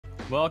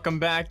Welcome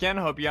back in.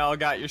 Hope y'all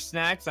got your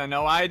snacks. I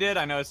know I did.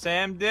 I know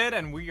Sam did.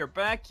 And we are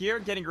back here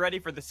getting ready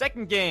for the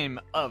second game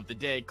of the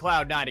day.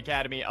 Cloud9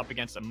 Academy up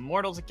against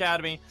Immortals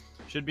Academy.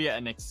 Should be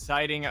an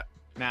exciting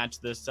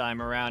match this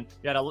time around.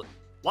 We had a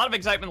lot of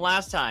excitement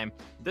last time.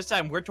 This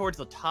time we're towards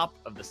the top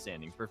of the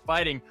standings. We're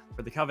fighting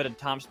for the coveted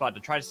top spot to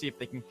try to see if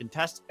they can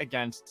contest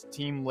against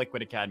Team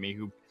Liquid Academy,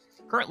 who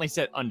currently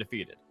sit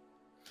undefeated.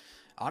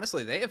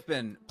 Honestly, they have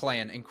been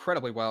playing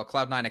incredibly well,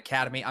 Cloud9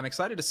 Academy. I'm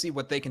excited to see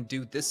what they can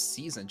do this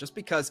season, just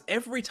because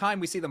every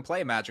time we see them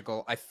play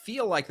Magical, I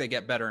feel like they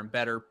get better and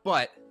better,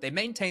 but they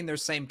maintain their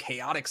same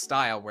chaotic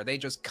style where they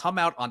just come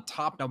out on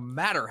top no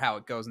matter how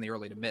it goes in the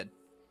early to mid.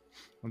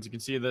 Once you can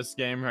see this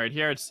game right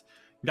here, it's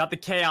got the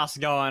chaos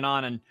going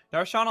on, and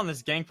Darshan on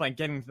this Gangplank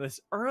getting this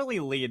early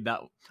lead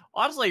that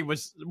honestly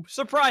was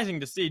surprising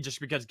to see,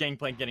 just because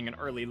Gangplank getting an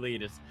early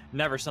lead is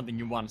never something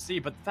you want to see,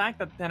 but the fact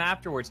that then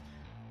afterwards,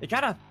 they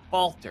kind of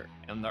falter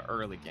in the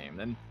early game.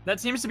 And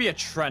that seems to be a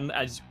trend,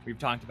 as we've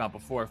talked about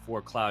before,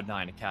 for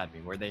Cloud9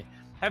 Academy, where they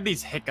have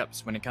these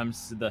hiccups when it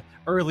comes to the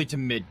early to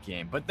mid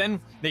game. But then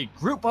they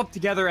group up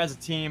together as a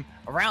team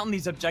around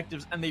these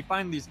objectives, and they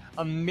find these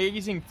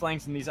amazing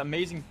flanks and these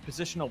amazing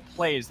positional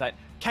plays that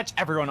catch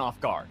everyone off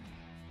guard.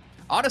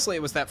 Honestly,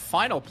 it was that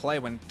final play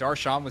when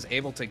Darshan was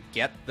able to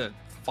get the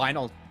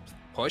final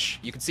push.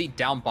 You could see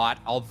down bot,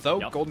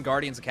 although Golden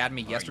Guardians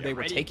Academy yesterday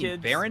were taking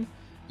Baron,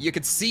 you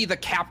could see the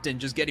captain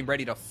just getting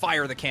ready to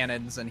fire the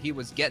cannons, and he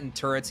was getting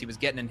turrets, he was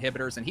getting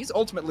inhibitors, and he's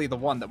ultimately the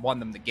one that won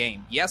them the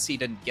game. Yes, he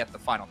didn't get the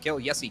final kill.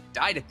 Yes, he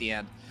died at the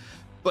end,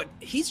 but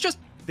he's just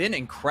been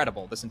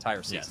incredible this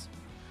entire season. Yes.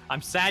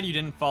 I'm sad you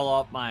didn't follow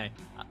up my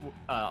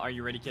Are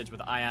You Ready Kids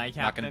with II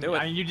captain. Not gonna do it.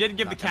 I mean, you did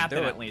give the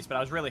captain at least, but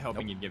I was really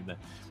hoping you'd give the...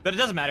 But it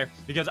doesn't matter,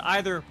 because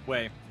either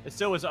way, it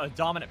still was a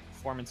dominant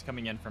performance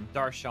coming in from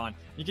Darshan.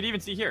 You can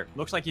even see here,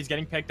 looks like he's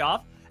getting picked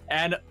off,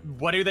 and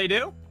what do?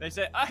 They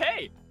say,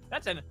 hey,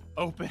 that's an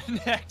open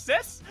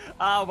access.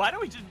 Why don't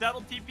we just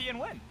double TP and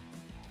win?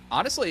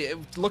 Honestly,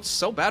 it looked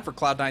so bad for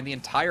Cloud9 the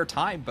entire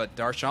time, but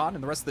Darshan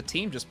and the rest of the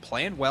team just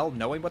playing well,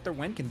 knowing what their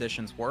win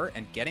conditions were,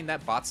 and getting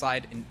that bot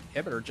side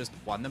inhibitor just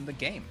won them the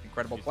game.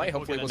 Incredible play.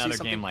 Hopefully we'll see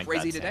something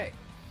crazy today.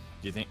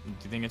 Do you think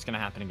it's going to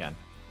happen again?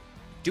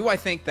 Do I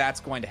think that's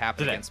going to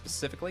happen again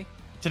specifically?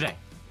 Today.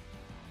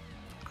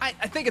 I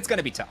think it's going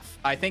to be tough.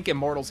 I think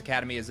Immortals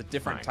Academy is a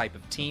different type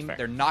of team.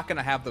 They're not going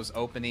to have those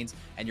openings,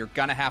 and you're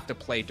going to have to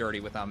play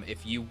dirty with them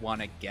if you want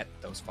to get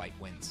those fight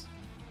wins.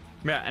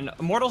 Yeah, and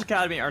Immortals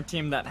Academy are a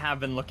team that have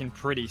been looking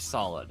pretty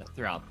solid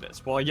throughout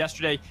this. Well,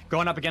 yesterday,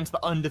 going up against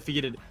the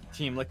undefeated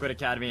Team Liquid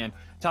Academy, and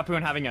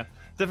Tapuan having a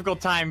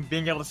difficult time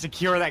being able to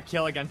secure that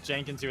kill against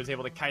Jenkins, who was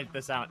able to kite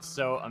this out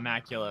so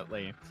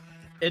immaculately.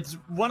 It's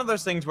one of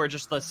those things where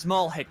just the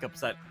small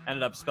hiccups that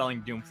ended up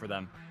spelling doom for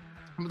them.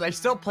 But they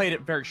still played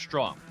it very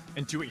strong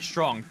into a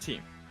strong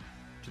team.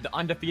 To the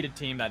undefeated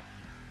team that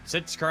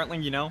sits currently,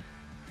 you know,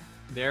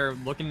 they're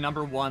looking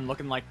 #1,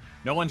 looking like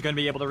no one's going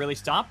to be able to really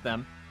stop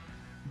them.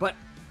 But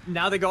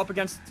now they go up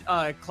against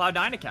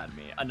Cloud9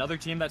 Academy, another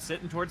team that's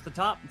sitting towards the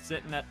top,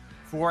 sitting at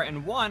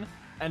 4-1,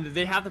 and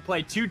they have to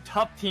play two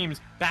tough teams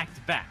back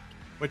to back,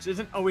 which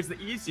isn't always the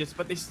easiest,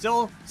 but they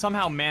still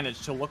somehow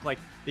manage to look like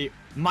they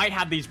might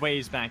have these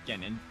ways back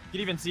in. And you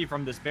can even see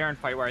from this Baron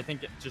fight where I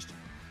think it just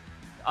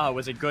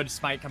was a good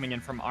smite coming in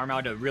from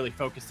Armau to really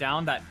focus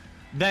down, that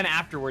then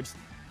afterwards,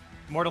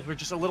 Immortals were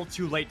just a little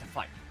too late to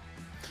fight.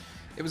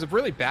 It was a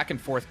really back and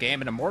forth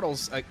game, and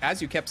Immortals, as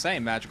you kept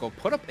saying, Magical,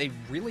 put up a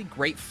really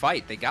great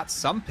fight. They got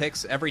some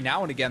picks every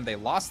now and again. They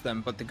lost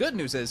them, but the good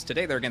news is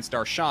today they're against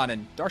Darshan,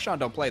 and Darshan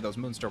don't play those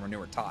Moonstorm or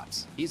newer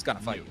tops. He's gonna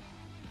fight.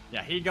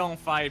 Yeah, he gonna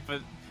fight,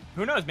 but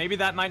who knows? Maybe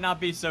that might not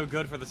be so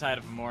good for the side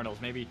of Immortals.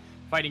 Maybe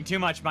fighting too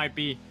much might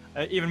be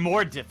even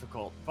more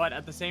difficult. But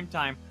at the same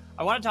time,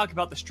 I want to talk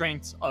about the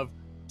strengths of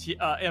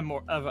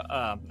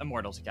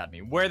Immortals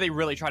Academy, where they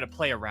really try to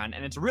play around,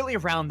 and it's really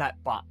around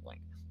that bot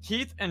lane.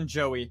 Keith and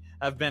Joey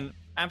have been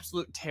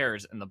absolute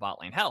terrors in the bot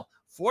lane. Hell,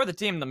 for the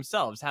team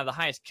themselves, have the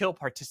highest kill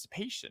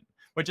participation,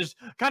 which is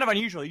kind of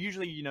unusual.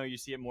 Usually, you know, you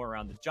see it more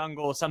around the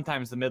jungle,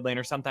 sometimes the mid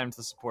laner, sometimes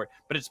the support,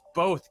 but it's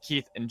both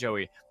Keith and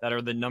Joey that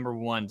are the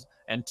 #1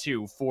 and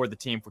 2 for the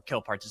team for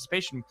kill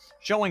participation,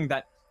 showing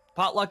that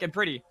Potluck and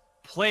Pretty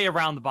play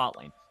around the bot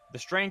lane. The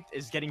strength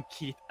is getting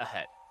Keith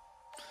ahead.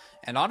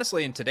 And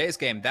honestly, in today's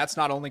game, that's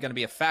not only going to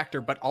be a factor,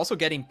 but also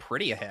getting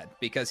Pretty ahead,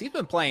 because he's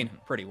been playing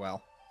pretty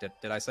well.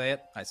 Did I say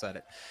it? I said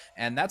it.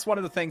 And that's one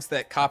of the things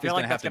that Coffee's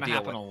going to have to deal with.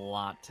 I feel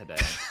like that's going to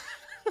happen a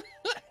lot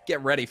today.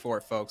 Get ready for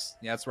it, folks.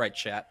 Yeah, that's right,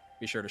 chat.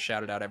 Be sure to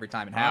shout it out every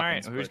time it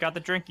happens. All right, who's got the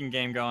drinking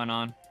game going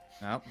on?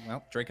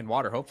 Well, drinking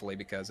water, hopefully,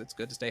 because it's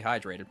good to stay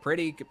hydrated.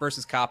 Pretty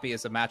versus Copy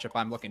is a matchup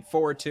I'm looking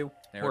forward to.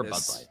 There it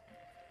is. Bud Light.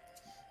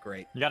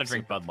 Great. You got to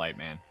drink Bud Light,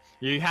 man.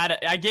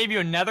 I gave you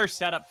another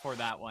setup for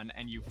that one,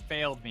 and you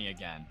failed me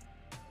again.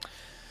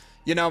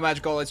 You know,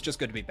 Magical, it's just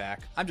good to be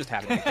back. I'm just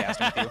happy to be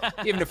casting with you,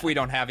 even if we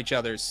don't have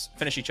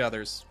finish each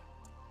other's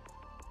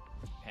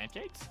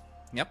pancakes.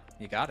 Yep,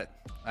 you got it.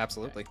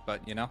 Absolutely. Okay.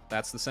 But, you know,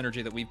 that's the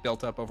synergy that we've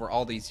built up over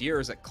all these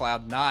years at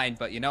Cloud9.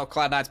 But, you know,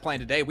 Cloud9's playing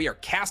today. We are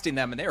casting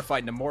them, and they're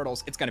fighting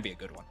Immortals. It's going to be a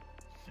good one.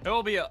 it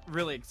will be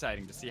really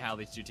exciting to see how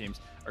these two teams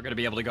are going to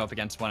be able to go up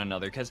against one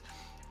another, because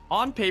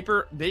on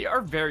paper, they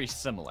are very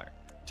similar.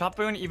 Top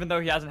Boon, even though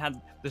he hasn't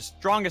had the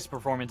strongest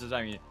performances,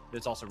 I mean,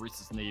 there's also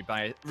recency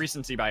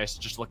bias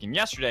just looking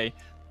yesterday,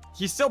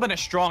 he's still been a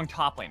strong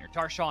top laner.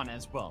 Darshan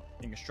as well,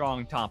 being a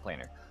strong top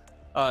laner.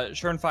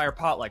 Schernfire,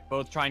 Potluck,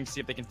 both trying to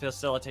see if they can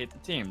facilitate the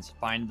teams,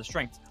 find the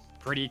strengths.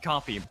 Pretty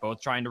Coffee, both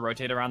trying to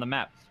rotate around the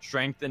map.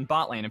 Strength in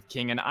bot lane of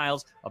King and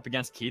Isles up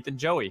against Keith and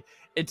Joey.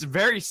 It's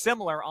very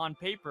similar on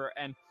paper,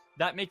 and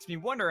that makes me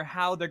wonder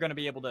how they're going to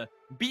be able to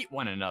beat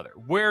one another.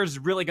 Where's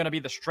really going to be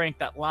the strength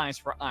that lies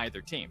for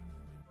either team?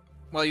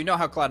 Well, you know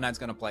how Cloud9's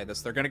going to play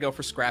this. They're going to go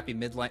for scrappy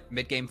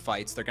mid-game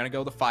fights. They're going to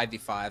go the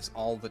 5v5s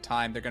all the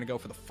time. They're going to go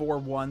for the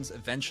 4-1s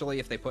eventually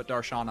if they put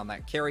Darshan on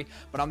that carry.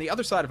 But on the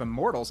other side of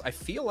Immortals, I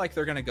feel like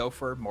they're going to go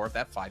for more of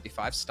that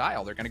 5v5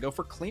 style. They're going to go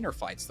for cleaner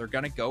fights. They're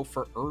going to go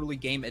for early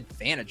game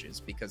advantages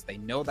because they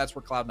know that's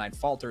where Cloud9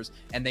 falters,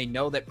 and they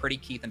know that Pretty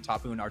Keith and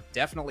Top Boon are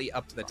definitely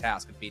up to the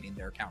task of beating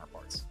their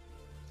counterparts.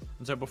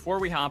 And so before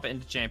we hop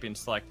into Champion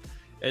Select,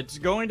 it's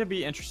going to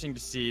be interesting to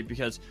see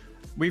because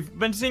we've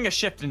been seeing a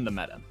shift in the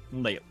meta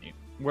lately,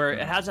 where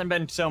it hasn't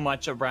been so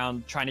much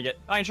around trying to get...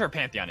 I'm sure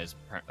Pantheon is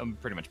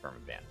pretty much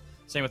permanent ban.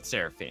 Same with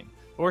Seraphine.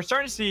 But we're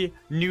starting to see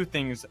new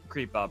things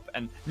creep up,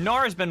 and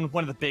Gnar has been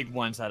one of the big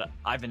ones that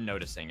I've been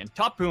noticing. And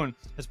Top Boon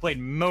has played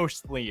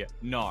mostly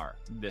Gnar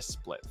this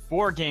split.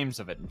 4 games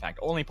of it, in fact.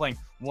 Only playing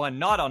 1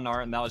 not on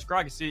Gnar, and that was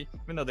Gragassi,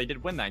 even though they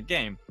did win that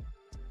game.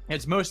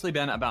 It's mostly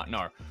been about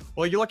Gnar.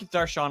 Well, you look at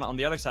Darshan on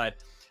the other side.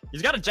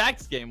 He's got a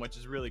Jax game, which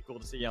is really cool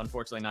to see.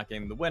 Unfortunately, not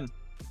getting the win.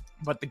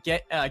 But the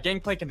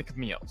Gangplank and the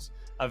Camille's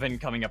have been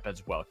coming up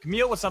as well.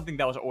 Camille was something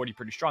that was already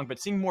pretty strong, but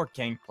seeing more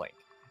Gangplank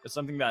is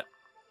something that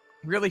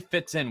really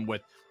fits in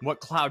with what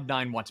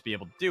Cloud9 wants to be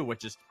able to do,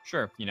 which is,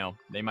 sure, you know,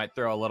 they might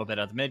throw a little bit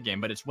at the mid game,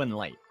 but it's win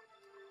late.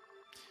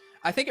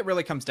 I think it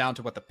really comes down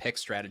to what the pick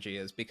strategy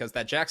is, because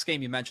that Jax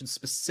game you mentioned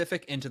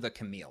specific into the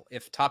Camille.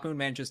 If Top Boon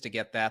manages to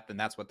get that, then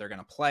that's what they're going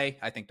to play.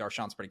 I think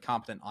Darshan's pretty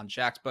competent on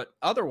Jax, but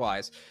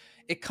otherwise,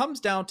 it comes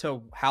down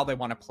to how they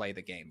want to play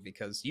the game,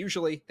 because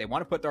usually they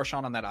want to put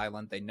Darshan on that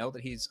island. They know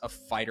that he's a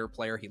fighter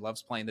player. He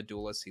loves playing the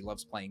duelist. He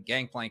loves playing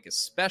Gangplank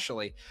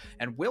especially,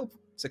 and will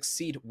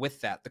succeed with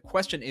that. The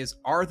question is,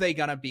 are they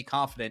going to be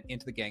confident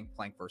into the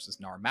Gangplank versus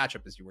Gnar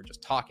matchup, as you were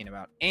just talking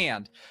about?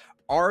 And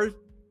are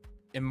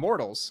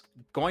Immortals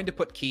going to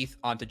put Keith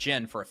onto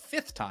Jhin for a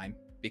 5th time?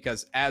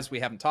 Because as we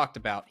haven't talked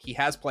about, he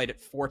has played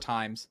it 4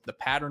 times. The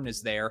pattern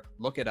is there.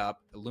 Look it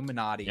up.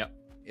 Illuminati. Yep.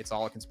 It's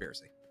all a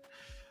conspiracy.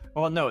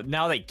 Well, no,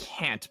 now they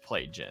can't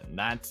play Jhin.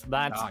 That's the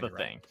thing.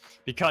 Right.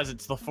 Because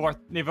it's the 4th.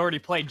 They've already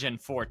played Jhin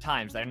 4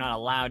 times. They're not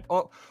allowed.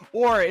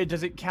 Or it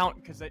doesn't count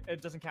because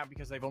it doesn't count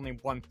because they've only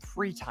won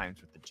 3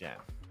 times with the Jhin.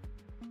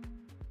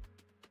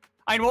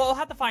 I mean, we'll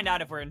have to find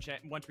out if we're in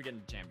once we get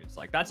into Champions.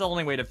 Like, that's the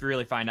only way to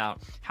really find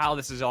out how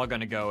this is all going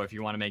to go. If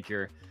you want to make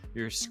your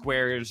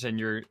squares and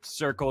your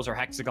circles or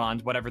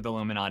hexagons, whatever the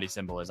Illuminati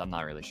symbol is, I'm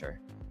not really sure.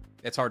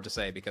 It's hard to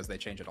say because they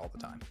change it all the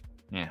time.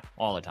 Yeah,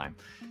 all the time.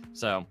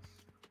 So,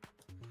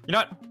 you know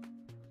what?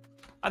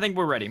 I think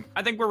we're ready.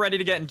 I think we're ready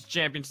to get into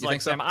Champions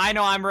Select. So? I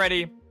know I'm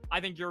ready.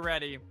 I think you're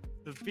ready.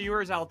 The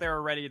viewers out there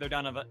are ready. They're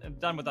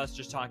done with us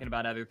just talking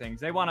about other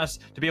things. They want us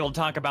to be able to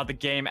talk about the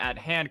game at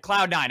hand.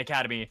 Cloud9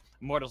 Academy,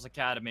 Immortals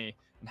Academy,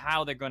 and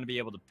how they're going to be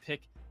able to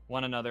pick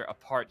one another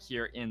apart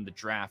here in the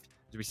draft.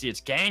 As we see, it's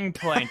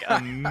Gangplank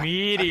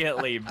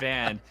immediately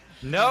banned.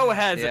 No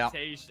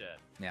hesitation.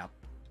 Yeah.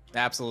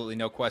 Absolutely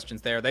no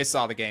questions there. They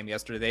saw the game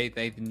yesterday.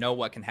 They know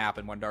what can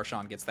happen when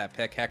Darshan gets that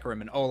pick.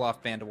 Hecarim and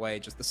Olaf banned away.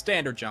 Just the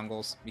standard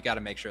jungles. You got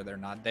to make sure they're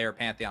not there.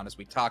 Pantheon, as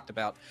we talked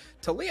about.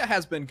 Taliyah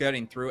has been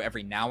getting through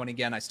every now and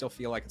again. I still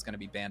feel like it's going to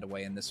be banned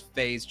away in this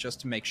phase just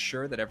to make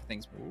sure that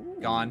everything's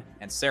gone.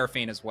 And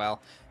Seraphine as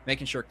well.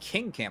 Making sure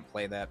King can't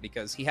play that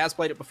because he has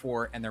played it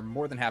before, and they're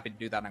more than happy to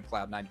do that on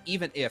Cloud9,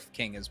 even if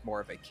King is more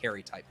of a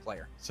carry-type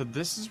player. So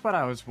this is what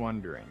I was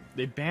wondering.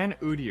 They ban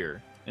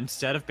Udyr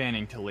instead of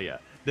banning Taliyah.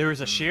 There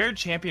was a shared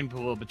champion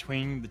pool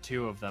between the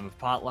two of them, of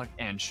Potluck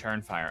and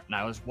Schernfire, and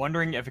I was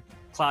wondering if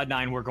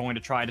Cloud9 were going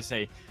to try to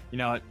say, you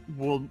know,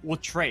 we'll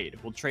trade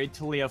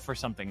Taliyah for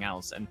something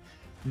else, and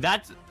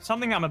that's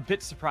something I'm a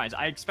bit surprised.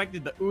 I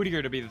expected the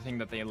Udyr to be the thing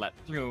that they let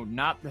through,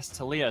 not this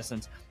Taliyah,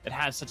 since it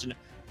has such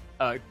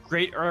a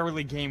great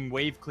early game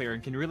wave clear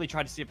and can really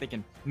try to see if they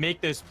can make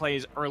those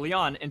plays early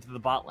on into the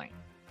bot lane.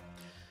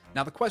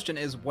 Now, the question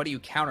is, what do you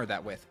counter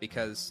that with?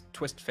 Because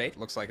Twist Fate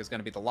looks like it's going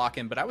to be the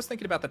lock-in, but I was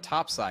thinking about the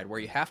top side, where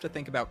you have to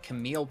think about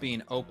Camille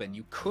being open.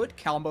 You could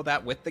combo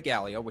that with the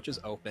Galio, which is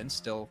open,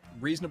 still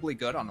reasonably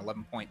good on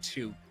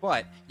 11.2,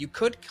 but you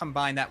could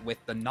combine that with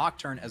the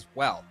Nocturne as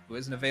well, who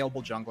is an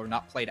available jungler,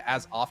 not played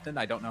as often.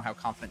 I don't know how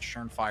confident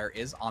Schernfire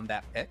is on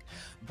that pick,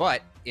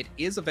 but it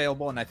is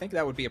available, and I think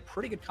that would be a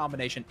pretty good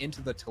combination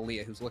into the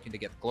Taliyah, who's looking to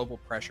get global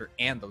pressure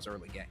and those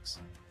early ganks.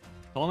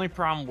 The only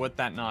problem with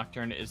that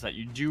Nocturne is that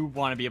you do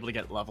want to be able to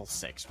get level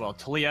 6. Well,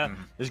 Taliyah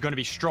is going to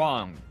be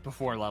strong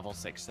before level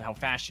 6. How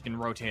fast she can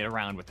rotate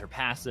around with her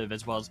passive,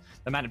 as well as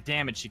the amount of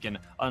damage she can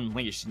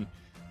unleash. And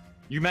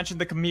You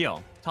mentioned the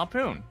Camille.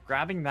 Tapoon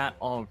grabbing that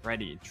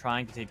already,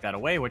 trying to take that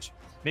away, which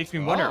makes me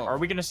wonder, are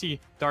we going to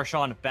see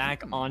Darshan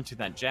back onto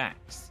that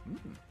Jax?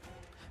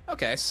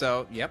 Okay,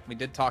 so, yep, we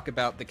did talk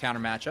about the counter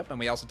matchup, and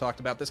we also talked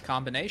about this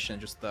combination,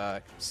 just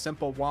the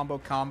simple wombo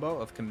combo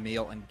of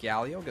Camille and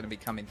Galio going to be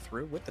coming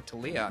through with the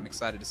Taliyah. I'm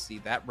excited to see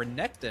that.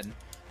 Renekton,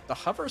 the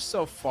hover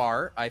so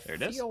far, I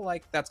feel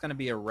like that's going to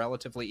be a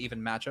relatively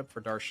even matchup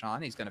for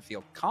Darshan. He's going to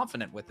feel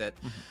confident with it.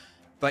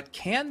 But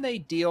can they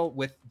deal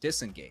with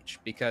disengage?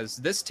 Because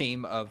this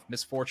team of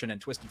Misfortune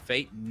and Twisted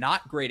Fate,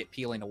 not great at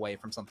peeling away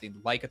from something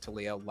like a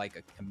Taliyah, like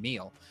a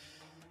Camille.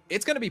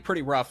 It's going to be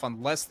pretty rough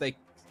unless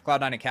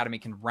Cloud9 Academy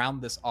can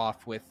round this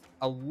off with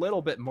a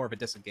little bit more of a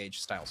disengage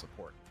style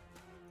support.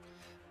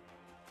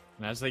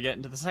 And as they get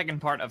into the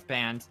second part of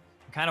Band,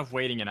 I'm kind of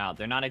waiting it out.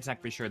 They're not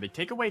exactly sure. They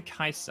take away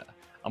Kaisa.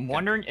 I'm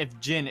wondering if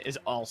Jin is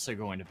also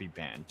going to be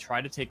banned.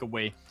 Try to take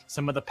away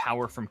some of the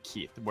power from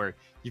Keith, where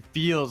he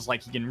feels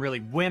like he can really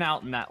win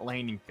out in that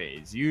laning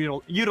phase.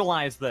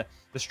 Utilize the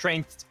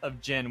strengths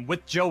of Jin,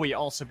 with Joey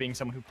also being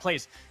someone who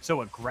plays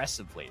so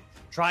aggressively.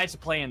 Try to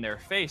play in their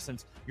face,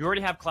 since you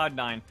already have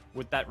Cloud9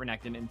 with that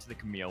Renekton into the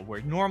Camille,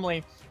 where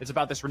normally it's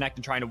about this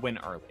Renekton trying to win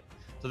early.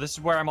 So this is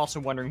where I'm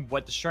also wondering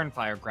what the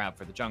Shurnfire grab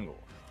for the jungle.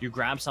 You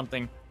grab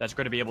something that's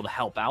going to be able to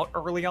help out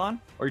early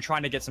on, or you're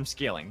trying to get some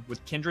scaling.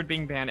 With Kindred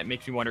being banned, it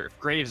makes me wonder if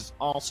Graves is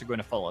also going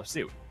to follow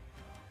suit.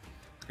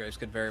 Graves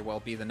could very well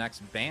be the next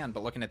ban,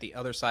 but looking at the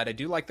other side, I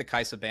do like the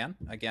Kaisa ban.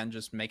 Again,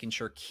 just making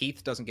sure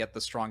Keith doesn't get the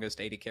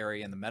strongest AD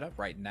carry in the meta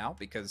right now,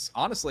 because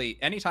honestly,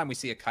 anytime we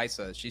see a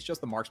Kaisa, she's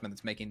just the marksman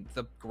that's making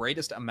the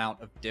greatest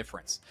amount of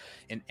difference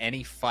in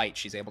any fight.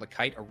 She's able to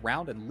kite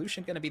around, and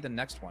Lucian going to be the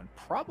next one.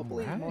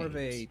 Probably more of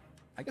a,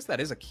 I guess that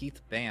is a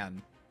Keith ban,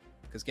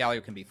 because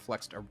Galio can be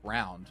flexed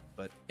around,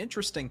 but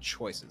interesting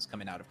choices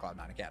coming out of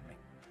Cloud9 Academy.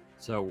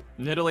 So,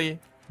 Nidalee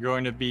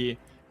going to be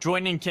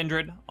joining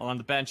Kindred on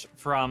the bench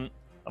from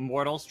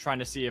Immortals, trying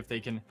to see if they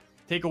can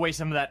take away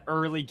some of that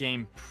early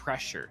game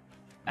pressure.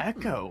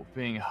 Echo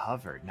being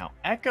hovered. Now,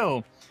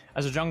 Echo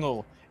as a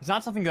jungle is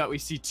not something that we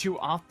see too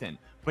often,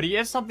 but he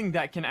is something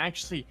that can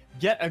actually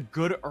get a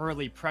good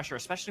early pressure,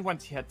 especially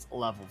once he hits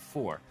level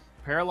 4.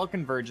 Parallel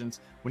convergence,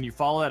 when you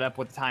follow that up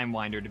with the Time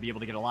Winder to be able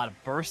to get a lot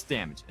of burst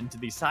damage into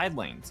these side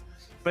lanes.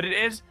 But it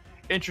is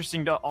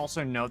interesting to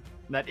also note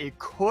that it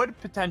could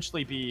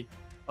potentially be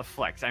a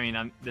flex. I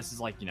mean, this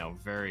is like, you know,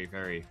 very,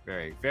 very,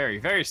 very, very,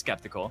 very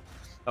skeptical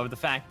of the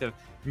fact that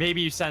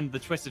maybe you send the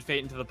Twisted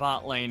Fate into the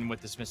bot lane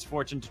with this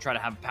Misfortune to try to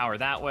have power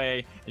that way,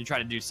 and you try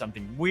to do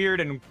something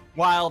weird and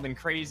wild and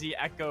crazy,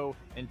 Echo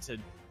into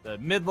the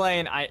mid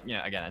lane.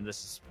 Again, and this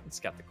is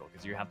skeptical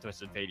because you have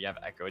Twisted Fate, you have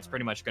Echo. It's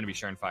pretty much going to be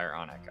Shurnfire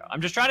on Echo. I'm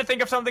just trying to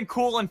think of something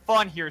cool and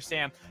fun here,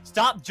 Sam.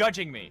 Stop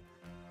judging me.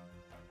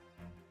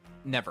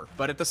 Never.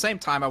 But at the same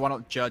time, I want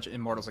to judge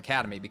Immortals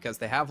Academy because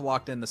they have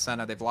locked in the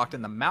Senna, they've locked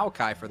in the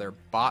Maokai for their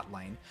bot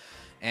lane,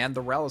 and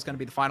the Rel is going to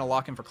be the final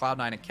lock-in for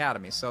Cloud9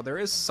 Academy. So there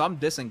is some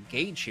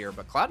disengage here,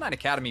 but Cloud9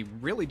 Academy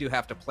really do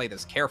have to play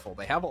this careful.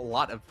 They have a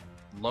lot of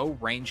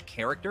low-range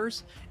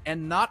characters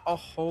and not a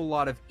whole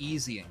lot of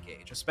easy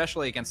engage,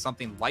 especially against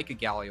something like a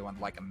Galio and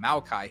like a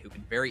Maokai, who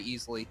can very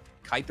easily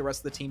kite the rest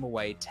of the team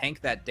away,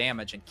 tank that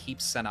damage, and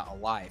keep Senna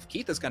alive.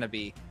 Keith is going to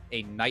be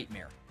a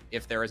nightmare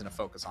if there isn't a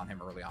focus on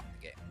him early on in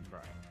the game.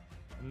 Right.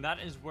 And that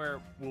is where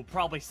we'll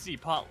probably see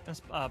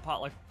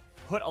Potluck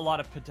put a lot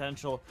of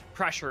potential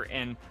pressure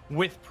in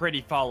with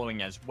Pretty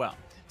following as well,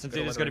 since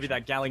it is going to be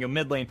that Galio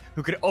mid lane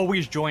who could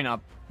always join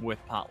up with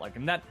Potluck.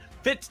 And that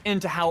fits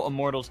into how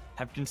Immortals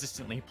have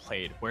consistently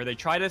played, where they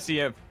try to see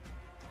if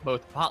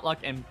both Potluck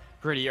and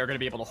Pretty are going to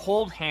be able to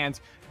hold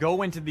hands,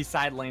 go into these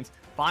side lanes,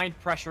 find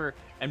pressure,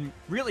 and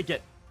really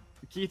get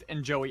Keith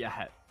and Joey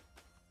ahead.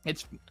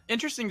 It's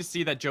interesting to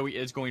see that Joey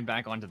is going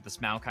back onto this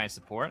Maokai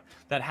support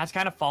that has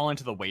kind of fallen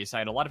to the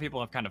wayside. A lot of people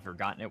have kind of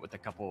forgotten it with a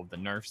couple of the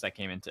nerfs that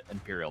came into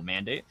Imperial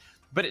Mandate,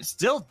 but it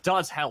still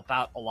does help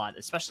out a lot,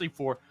 especially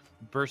for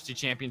bursty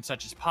champions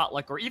such as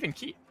Potluck or even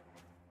Keith.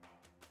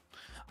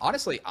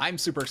 Honestly, I'm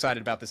super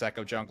excited about this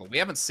Echo jungle. We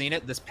haven't seen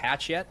it this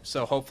patch yet,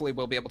 so hopefully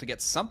we'll be able to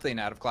get something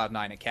out of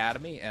Cloud9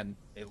 Academy, and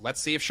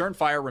let's see if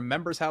Shurnfire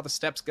remembers how the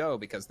steps go,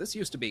 because this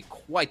used to be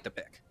quite the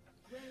pick.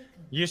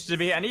 Used to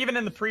be, and even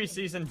in the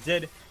preseason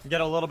did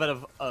get a little bit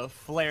of a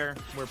flare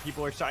where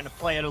people are starting to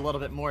play it a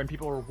little bit more, and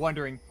people were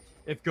wondering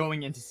if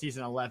going into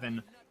Season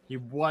 11, he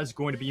was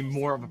going to be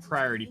more of a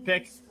priority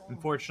pick.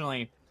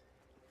 Unfortunately,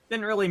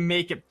 didn't really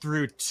make it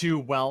through too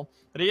well,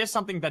 but he is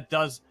something that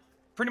does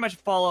pretty much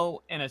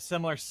follow in a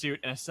similar suit,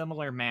 in a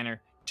similar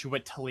manner to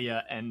what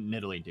Taliyah and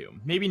Nidalee do.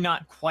 Maybe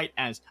not quite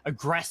as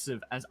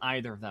aggressive as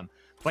either of them,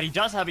 but he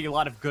does have a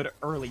lot of good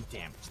early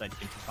damage that he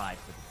can provide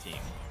for the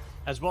team,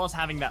 as well as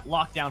having that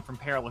lockdown from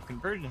parallel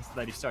convergence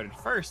that he started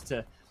first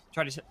to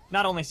try to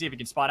not only see if he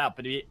can spot out,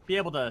 but be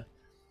able to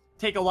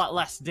take a lot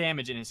less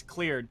damage in his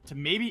clear to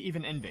maybe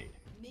even invade.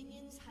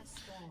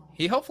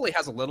 He hopefully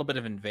has a little bit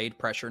of invade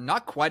pressure,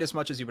 not quite as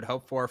much as you would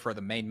hope for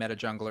the main meta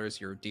junglers,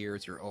 your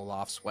Deers, your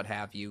Olafs, what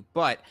have you,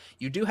 but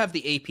you do have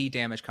the AP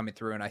damage coming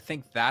through, and I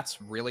think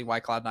that's really why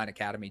Cloud9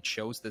 Academy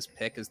chose this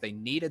pick, is they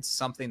needed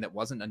something that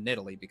wasn't a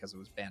Nidalee because it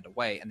was banned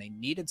away, and they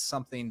needed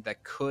something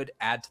that could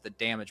add to the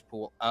damage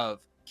pool of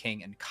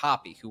King and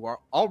Copy, who are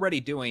already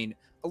doing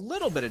a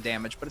little bit of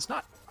damage, but it's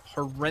not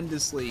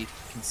horrendously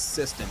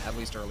consistent, at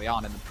least early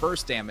on, and the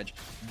burst damage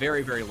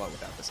very, very low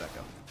without this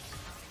Echo.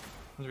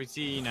 As we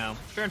see, you know,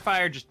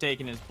 Surenfire just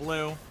taking his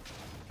blue,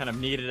 kind of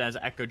needed as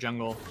Echo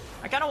jungle.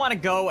 I kind of want to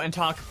go and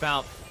talk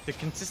about the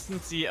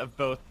consistency of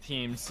both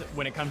teams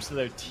when it comes to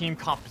their team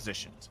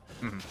compositions.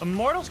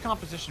 Immortals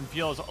composition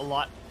feels a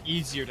lot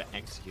easier to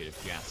execute,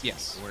 if you ask me.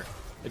 Yes. Where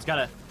it's got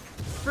a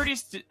pretty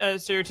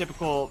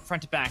stereotypical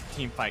front-to-back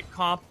team fight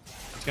comp.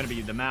 It's going to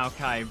be the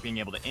Maokai being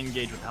able to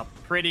engage with help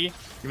Pretty,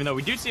 even though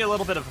we do see a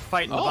little bit of a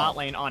fight in the bot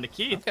lane onto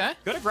Keith. Okay.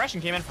 Good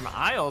aggression came in from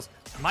Isles.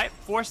 Might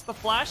force the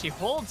flash. He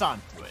holds on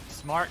to it.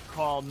 Smart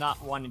call,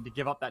 not wanting to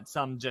give up that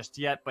sum just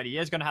yet, but he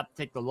is going to have to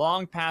take the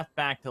long path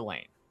back to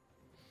lane.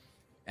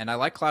 And I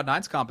like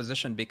Cloud9's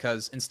composition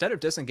because instead of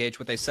disengage,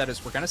 what they said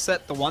is we're going to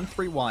set the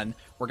 1-3-1.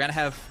 We're going to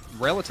have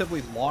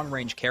relatively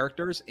long-range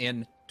characters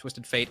in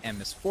Twisted Fate and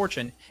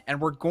Misfortune, and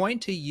we're going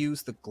to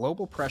use the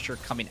global pressure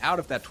coming out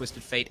of that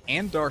Twisted Fate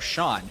and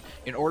Darshan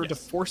in order to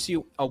force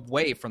you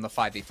away from the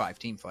 5v5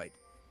 team fight.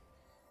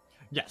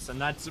 Yes,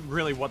 and that's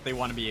really what they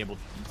want to be able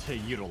to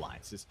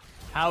utilize, is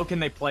how can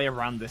they play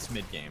around this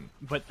mid-game.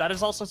 But that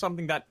is also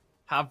something that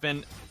have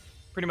been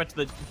pretty much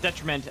the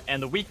detriment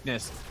and the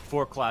weakness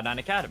for Cloud9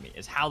 Academy,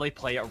 is how they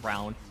play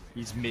around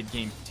these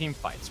mid-game team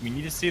fights. We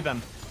need to see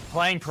them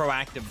playing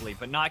proactively,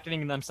 but not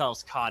getting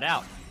themselves caught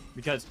out,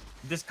 because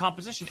this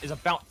composition is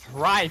about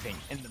thriving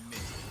in the mid,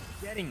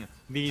 getting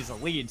these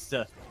leads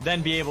to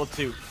then be able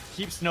to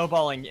keep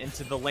snowballing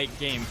into the late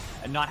game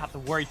and not have to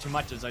worry too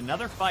much as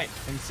another fight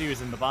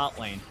ensues in the bot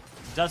lane.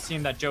 It does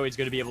seem that Joey's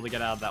going to be able to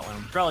get out of that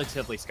one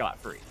relatively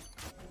scot-free.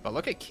 But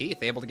look at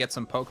Keith, able to get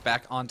some poke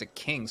back onto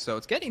King, so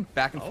it's getting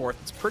back and forth.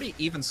 It's pretty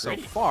even so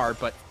far,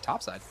 but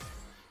topside.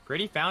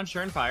 Pretty found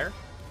Surenfire.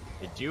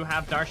 They do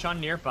have Darshan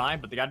nearby,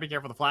 but they got to be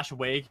careful to flash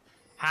away.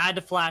 Had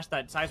to flash,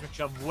 that seismic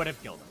shove would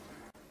have killed him.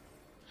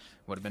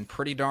 Would have been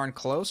pretty darn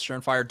close.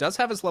 Surenfire does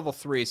have his level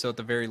 3, so at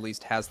the very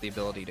least has the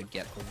ability to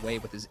get away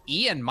with his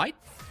E, and might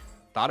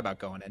thought about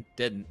going in.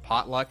 Didn't.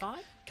 Potluck.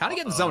 Kind of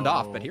getting zoned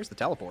off, but here's the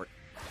teleport.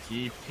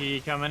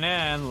 TP coming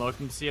in,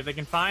 looking to see if they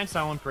can find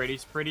someone. Pretty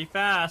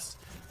fast.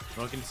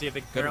 Looking to see if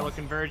the Guerrilla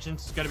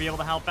Convergence is going to be able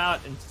to help out.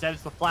 Instead,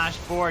 it's the flash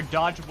forward,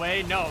 dodge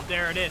away. No,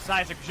 there it is.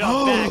 Isaac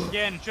shove back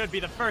again. It should be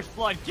the first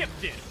blood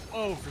gifted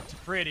over to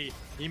Pretty.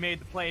 He made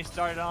the play,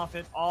 started off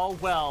it all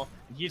well,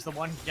 and he's the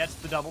one who gets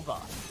the double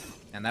buff.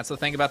 And that's the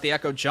thing about the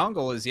Echo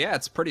Jungle is, yeah,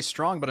 it's pretty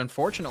strong, but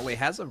unfortunately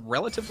has a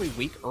relatively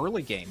weak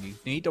early game. You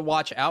need to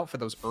watch out for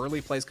those early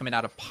plays coming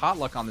out of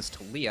Potluck on this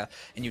Talia,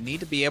 and you need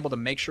to be able to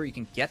make sure you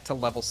can get to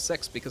level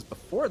 6, because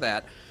before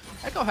that,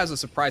 Echo has a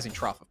surprising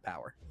trough of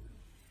power.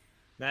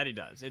 That he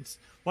does. It's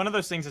one of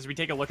those things, as we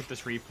take a look at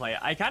this replay,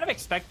 I kind of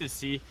expected to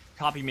see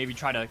Copy maybe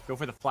try to go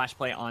for the flash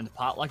play on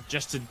Potluck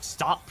just to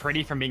stop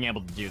Pretty from being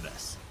able to do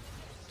this.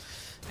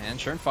 And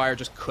Surenfire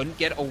just couldn't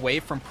get away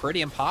from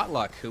Pretty and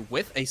Potluck, who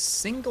with a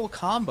single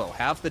combo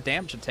have the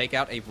damage to take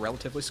out a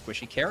relatively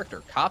squishy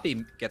character.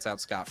 Copy gets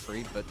out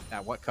scot-free, but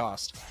at what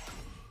cost?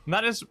 And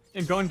that is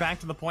going back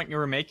to the point you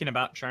were making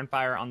about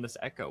Surenfire on this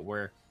Echo,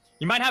 where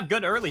he might have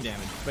good early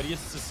damage, but he is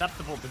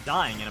susceptible to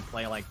dying in a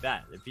play like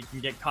that. If he can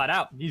get caught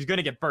out, he's going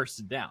to get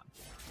bursted down.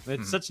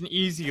 It's such an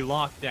easy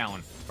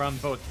lockdown from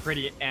both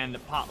Pretty and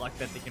Potluck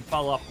that they can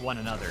follow up one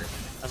another.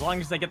 As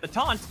long as they get the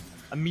taunt,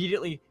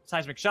 immediately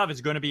Seismic Shove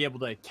is going to be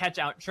able to catch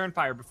out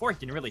Surenfire before he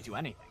can really do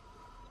anything.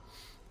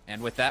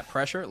 And with that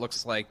pressure, it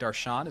looks like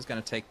Darshan is going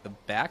to take the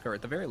back, or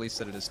at the very least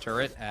sit at his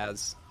turret,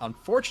 as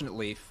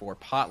unfortunately for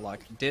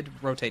Potluck, did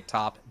rotate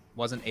top,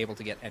 wasn't able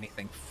to get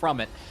anything from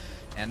it.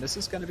 And this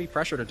is going to be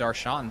pressure to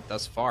Darshan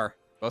thus far.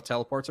 Both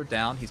teleports are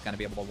down. He's going to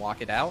be able to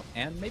walk it out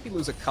and maybe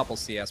lose a couple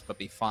CS, but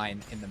be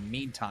fine in the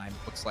meantime.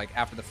 Looks like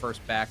after the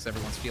first backs,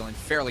 everyone's feeling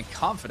fairly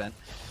confident.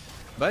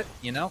 But,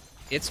 you know,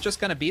 it's just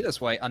going to be this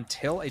way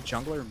until a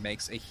jungler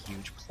makes a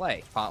huge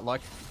play.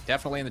 Potluck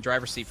definitely in the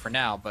driver's seat for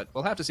now, but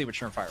we'll have to see what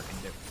Surenfire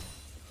can do.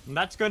 And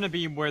that's going to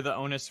be where the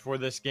onus for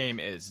this game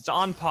is. It's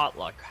on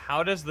Potluck.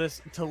 How does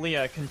this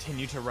Talia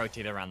continue to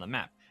rotate around the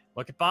map?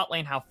 Look at bot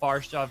lane, how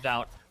far shoved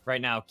out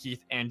right now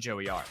Keith and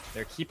Joey are.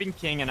 They're keeping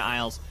King and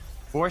Isles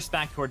forced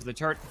back towards the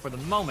turret for the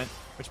moment,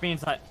 which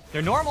means that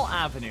their normal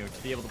avenue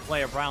to be able to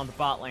play around the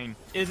bot lane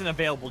isn't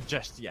available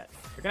just yet.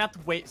 They're going to have to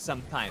wait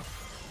some time.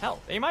 Hell,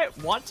 they might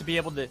want to be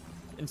able to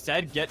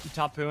instead get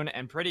Tapoon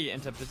and Pretty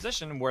into a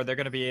position where they're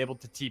going to be able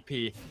to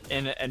TP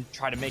in and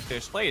try to make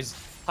those plays.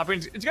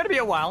 Tapoon, it's going to be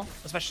a while,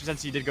 especially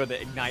since he did go the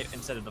Ignite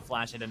instead of the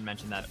Flash. I didn't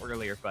mention that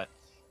earlier, but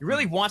he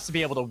really wants to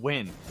be able to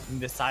win in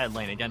this side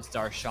lane against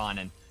Darshan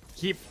and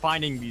keep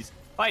finding these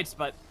fights,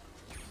 but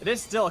it is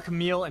still a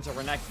Camille into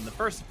Renekton. The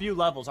first few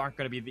levels aren't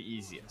going to be the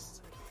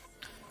easiest.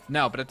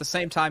 No, but at the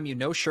same time, you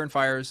know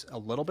Surenfire's a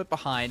little bit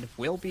behind,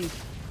 will be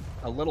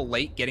a little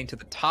late getting to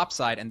the top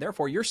side, and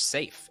therefore you're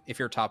safe if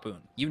you're Tapoon.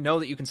 You know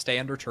that you can stay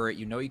under turret,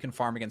 you know you can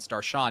farm against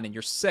Darshan, and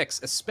your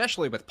 6,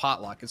 especially with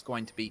Potluck, is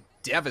going to be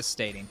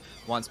devastating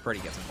once Pretty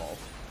gets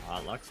involved.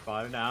 Luck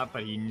spotted out,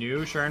 but he knew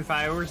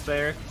Surenfire was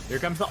there. Here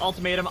comes the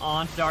ultimatum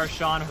on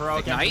Darshan.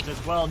 Heroic entrance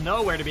as well.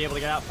 Nowhere to be able to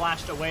get out.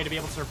 Flashed away to be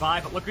able to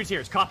survive. But look who's here.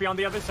 It's Copy on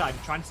the other side.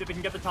 Trying to see if they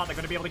can get the top. They're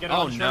going to be able to get it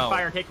on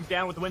Surenfire. Take him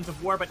down with the Winds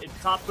of War, but its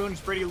top boon is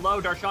pretty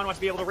low. Darshan wants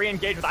to be able to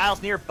re-engage with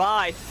Isles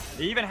nearby.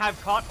 They even have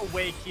caught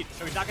away Keith,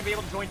 so he's not going to be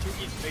able to join too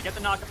easy. They get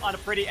the knock on a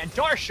Pretty, and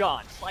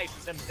Darshan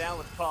slices him down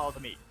with Call of the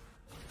Meat.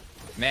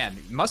 Man,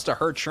 must have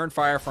heard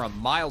Surenfire from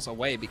miles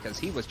away because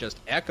he was just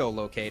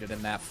echo-located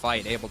in that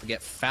fight, able to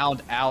get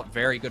found out.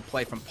 Very good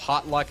play from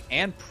Potluck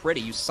and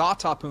Pretty. You saw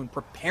Tapoon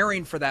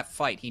preparing for that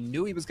fight. He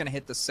knew he was going to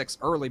hit the 6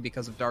 early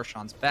because of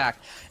Darshan's back,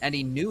 and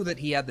he knew that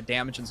he had the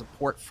damage and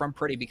support from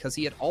Pretty because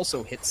he had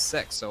also hit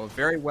 6. So a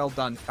very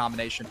well-done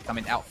combination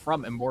coming out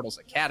from Immortals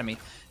Academy.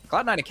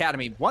 Cloud9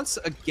 Academy once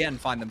again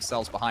find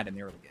themselves behind in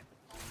the early game.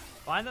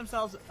 Find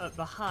themselves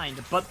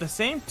behind, but at the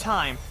same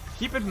time,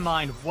 keep in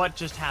mind what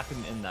just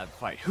happened in that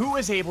fight. Who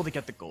was able to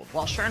get the gold?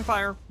 While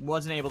Surenfire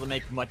wasn't able to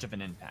make much of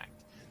an impact.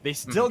 They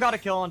still got a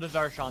kill onto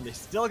Darshan, they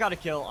still got a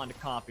kill onto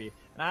Copy,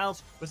 and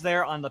Isles was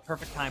there on the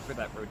perfect time for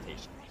that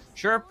rotation.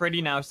 Sure,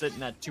 Pretty now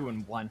sitting at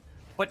 2-1,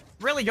 but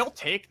really, you'll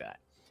take that.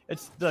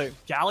 It's the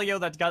Galio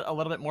that's got a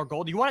little bit more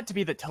gold. You want it to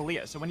be the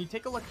Talia, so when you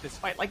take a look at this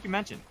fight, like you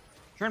mentioned,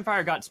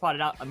 Surenfire got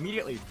spotted out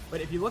immediately, but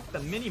if you look at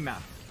the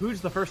mini-map,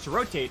 who's the first to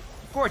rotate?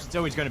 Of course, it's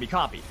always going to be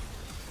Copy.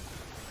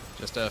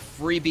 Just a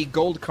freebie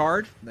gold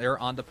card there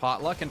onto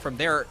Potluck, and from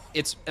there,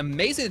 it's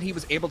amazing that he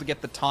was able to get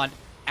the taunt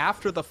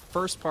after the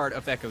first part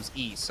of Echo's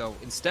E. So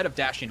instead of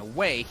dashing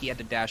away, he had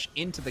to dash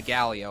into the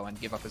Galio and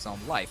give up his own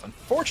life.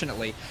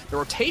 Unfortunately, the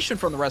rotation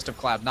from the rest of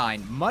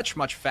Cloud9 much,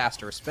 much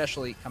faster,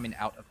 especially coming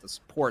out of the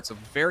support. So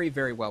very,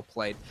 very well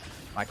played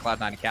by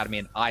Cloud9 Academy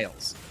and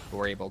Isles, who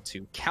were able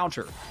to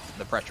counter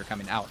the pressure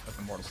coming out of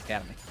Immortals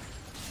Academy.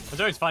 It's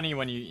always funny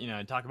when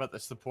you talk about the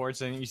supports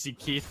and you see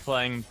Keith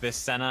playing this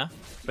Senna,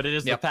 but it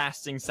is the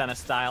fasting Senna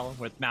style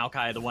with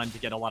Maokai the one to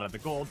get a lot of the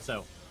gold. So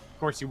of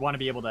course you want to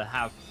be able to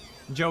have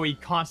Joey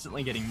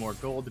constantly getting more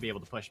gold to be able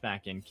to push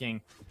back in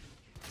King.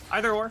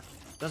 Either or,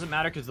 doesn't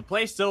matter because the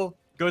play still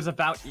goes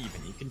about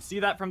even. You can see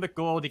that from the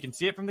gold, you can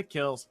see it from the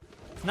kills.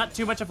 Not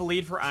too much of a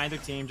lead for either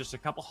team, just a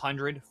couple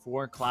hundred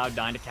for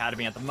Cloud9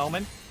 Academy at the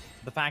moment.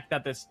 The fact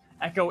that this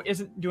Echo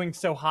isn't doing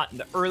so hot in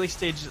the early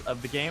stages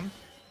of the game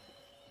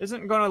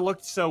isn't going to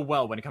look so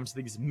well when it comes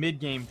to these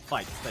mid-game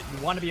fights, that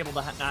you want to be able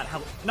to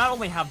not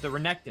only have the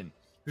Renekton,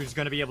 who's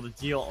going to be able to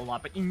deal a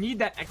lot, but you need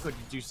that Echo to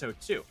do so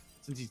too.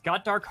 Since he's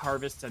got Dark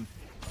Harvest and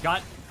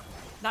got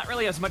not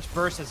really as much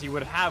burst as he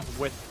would have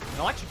with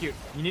an Electrocute,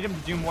 you need him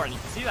to do more, and you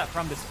can see that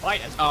from this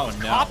fight as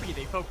Copy,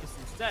 they focus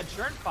instead.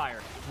 Surenfire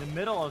in the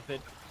middle of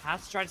it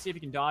has to try to see if he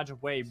can dodge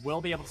away,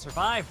 will be able to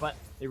survive, but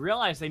they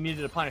realized they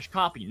needed to punish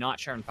Copy, not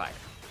Surenfire.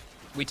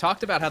 We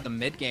talked about how the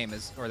mid game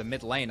is, or the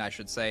mid lane, I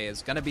should say,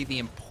 is going to be the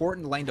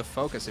important lane to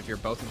focus if you're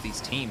both of these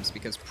teams,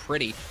 because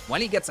Pretty, when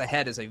he gets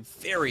ahead, is a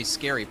very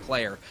scary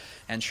player.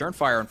 And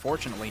Surenfire,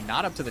 unfortunately,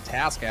 not up to the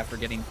task after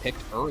getting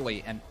picked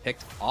early and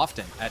picked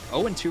often. At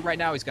 0-2 right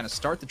now, he's going to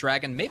start the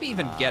Dragon, maybe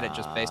even get it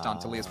just based on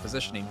Talia's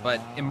positioning.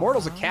 But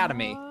Immortals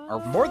Academy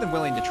are more than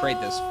willing to trade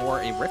this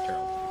for a Rift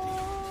Herald.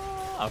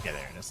 Okay,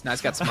 there it is. Now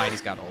he's got Smite,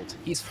 he's got ult.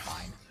 He's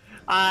fine.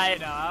 I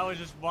know, I was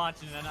just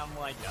watching and I'm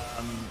like,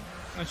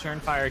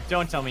 Surenfire,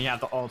 don't tell me you have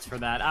the ults for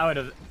that. I would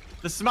have...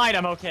 The Smite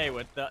I'm okay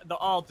with. The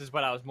ult is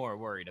what I was more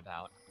worried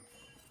about.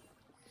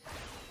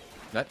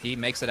 But he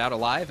makes it out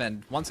alive,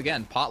 and once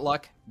again,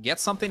 Potluck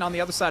gets something on the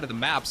other side of the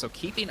map, so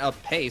keeping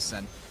up pace,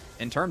 and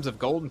in terms of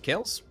golden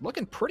kills,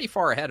 looking pretty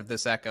far ahead of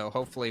this Echo.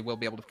 Hopefully we'll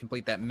be able to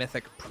complete that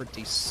Mythic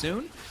pretty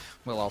soon.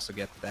 We'll also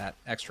get that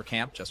extra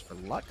camp just for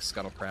luck.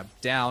 Scuttle Crab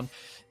down.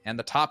 And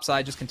the top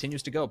side just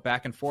continues to go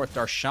back and forth.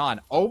 Darshan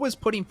always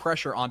putting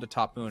pressure onto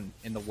Tapoon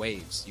in the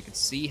waves. You can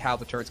see how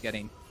the turret's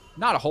getting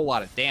not a whole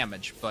lot of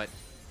damage, but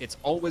it's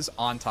always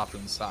on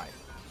Tapoon's side.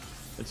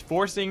 It's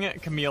forcing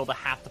Camille to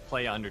have to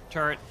play under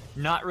turret.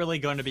 Not really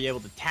going to be able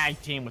to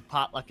tag team with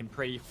Potluck and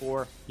Pretty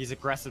for these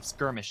aggressive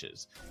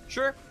skirmishes.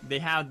 Sure, they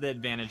have the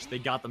advantage. They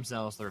got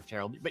themselves the Rift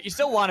Herald, but you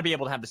still want to be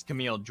able to have this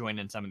Camille join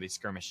in some of these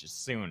skirmishes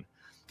soon.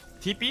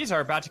 TPs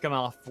are about to come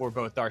off for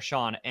both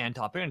Darshan and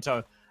Tapoon,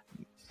 so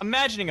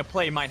imagining a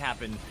play might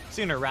happen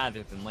sooner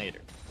rather than later.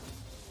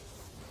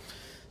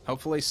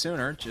 Hopefully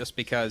sooner, just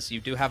because you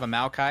do have a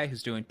Maokai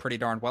who's doing pretty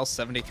darn well.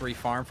 73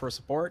 farm for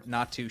support,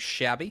 not too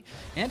shabby.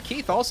 And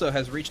Keith also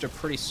has reached a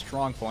pretty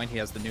strong point. He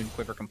has the Noon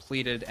Quiver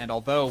completed, and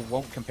although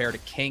won't compare to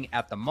King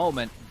at the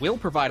moment, will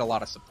provide a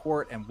lot of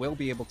support and will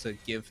be able to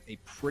give a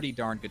pretty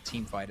darn good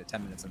team fight at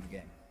 10 minutes in the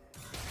game.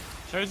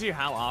 Shows you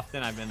how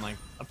often I've been like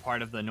a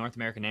part of the North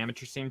American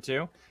amateur team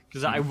too,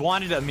 because I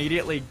wanted to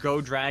immediately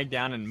go drag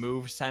down and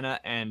move Senna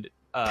and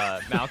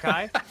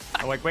Maokai.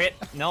 I'm like, wait,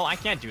 no, I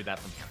can't do that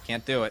from here.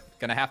 Can't do it.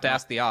 Gonna have to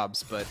ask the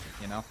obs, but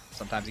you know,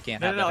 sometimes you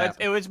can't have that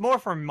happen. It was more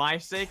for my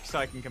sake, so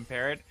I can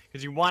compare it,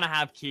 because you want to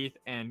have Keith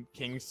and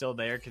King still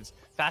there, because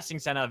Fasting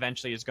Senna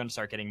eventually is going to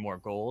start getting more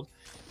gold.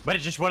 But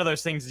it's just one of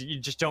those things that you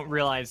just don't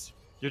realize.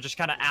 You're just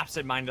kind of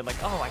absent-minded, like,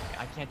 oh,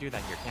 I can't do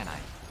that here, can I?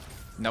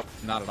 Nope,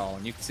 not at all.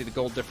 And you can see the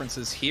gold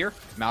differences here.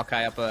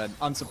 Maokai up an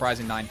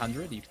unsurprising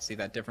 900. You can see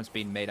that difference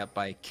being made up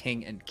by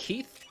King and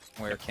Keith,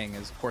 where King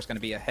is, of course, going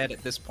to be ahead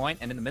at this point.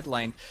 And in the mid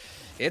lane,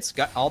 it's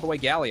got all the way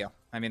Galio.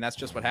 I mean, that's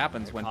just what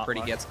happens when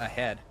Pretty gets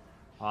ahead.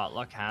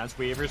 Potluck has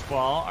Weaver's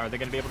Wall. Are they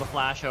going to be able to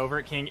flash over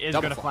it? King is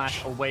going to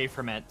flash away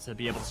from it to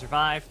be able to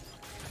survive.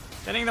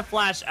 Getting the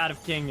flash out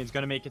of King is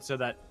going to make it so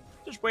that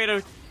just wait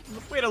a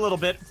little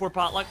bit before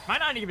Potluck. Might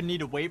not even need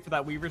to wait for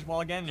that Weaver's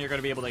Wall again. And you're going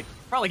to be able to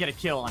probably get a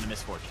kill on a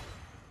Misfortune.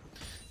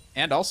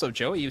 And also,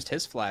 Joey used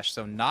his flash,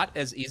 so not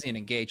as easy an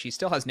engage. He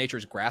still has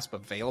Nature's Grasp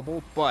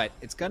available, but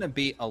it's going to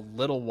be a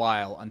little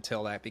while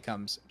until that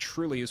becomes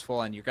truly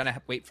useful, and you're going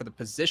to wait for the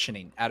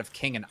positioning out of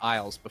King and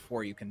Isles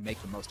before you can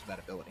make the most of that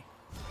ability.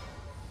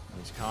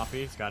 Nice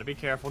copy. He's got to be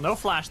careful. No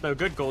flash, though.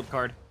 Good gold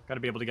card. Got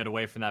to be able to get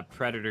away from that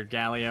Predator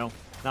Galio.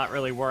 Not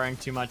really worrying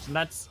too much, and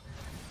it's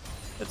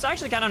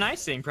actually kind of nice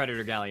seeing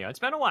Predator Galio. It's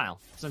been a while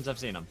since I've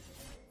seen him.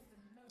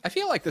 I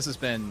feel like this has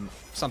been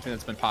something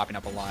that's been popping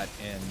up a lot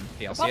in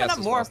the LCS as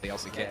well as the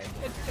LCK.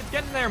 It's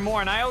getting there more,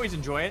 and I always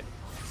enjoy it.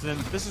 So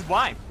then this is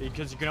why,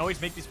 because you can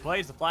always make these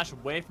plays. The flash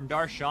away from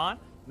Darshan.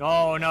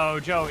 No,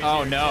 Joey's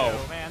oh no,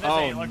 too. Man, this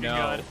ain't looking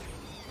good.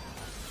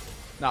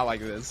 Not like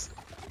this.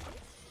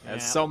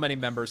 As so many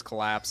members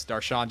collapsed,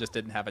 Darshan just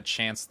didn't have a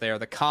chance there.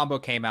 The combo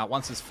came out.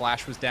 Once his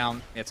flash was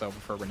down, it's over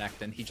for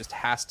Renekton. He just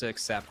has to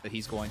accept that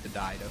he's going to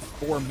die to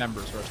 4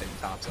 members rotating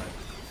topside.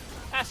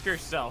 Ask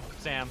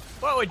yourself, Sam,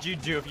 what would you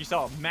do if you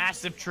saw a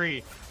massive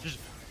tree just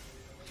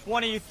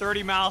 20,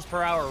 30 miles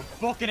per hour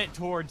booking it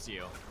towards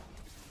you?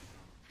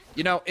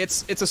 You know,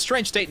 it's a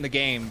strange state in the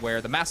game where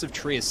the massive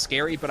tree is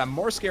scary, but I'm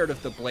more scared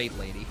of the Blade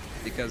Lady,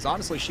 because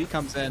honestly, she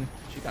comes in,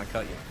 she gotta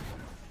cut you.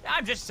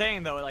 I'm just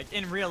saying, though, like,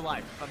 in real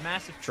life, if a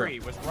massive tree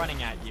was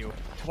running at you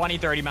 20,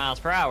 30 miles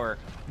per hour,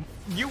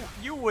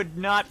 you would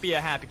not be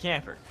a happy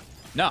camper.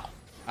 No.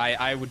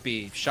 I would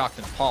be shocked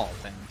and appalled,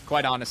 and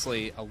quite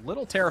honestly, a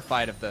little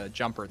terrified of the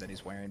jumper that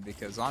he's wearing,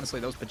 because honestly,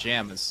 those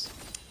pajamas,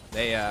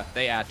 they add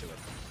to it.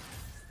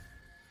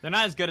 They're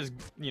not as good as,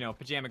 you know,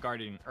 Pajama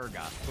Guardian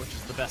Urgot, which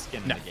is the best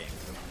skin in the game.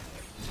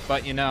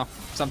 But, you know,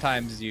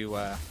 sometimes you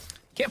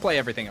can't play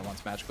everything at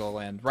once, Magical,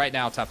 and right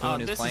now,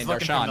 Tapoon is playing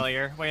Darshan.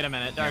 Familiar. Wait a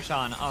minute,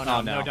 Darshan. Oh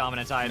no, no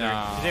dominance either.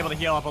 No. He's able to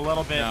heal up a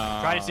little bit.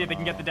 Try to see if they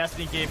can get the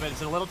Destiny Key, but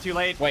it's a little too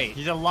late. Wait.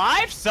 He's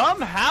alive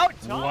somehow.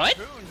 What?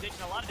 Tapoon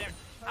taking a lot of damage.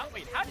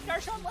 Wait, how did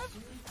Darshan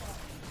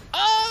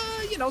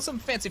live? You know, some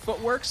fancy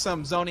footwork,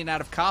 some zoning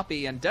out of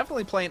copy, and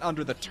definitely playing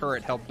under the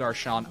turret helped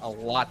Darshan a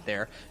lot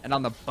there. And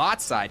on the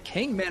bot side,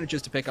 King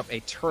manages to pick up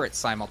a turret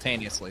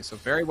simultaneously, so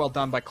very well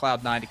done by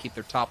Cloud9 to keep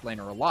their top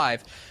laner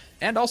alive.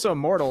 And also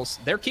Immortals,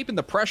 they're keeping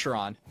the pressure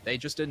on. They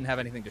just didn't have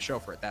anything to show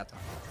for it that time.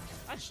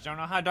 I just don't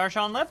know how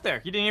Darshan lived there.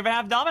 He didn't even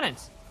have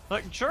dominance.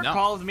 Look, sure,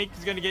 Call of Meek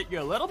is going to get you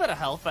a little bit of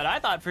health, but I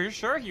thought for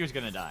sure he was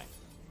going to die.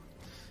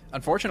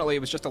 Unfortunately, it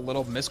was just a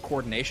little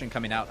miscoordination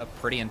coming out of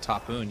Pretty and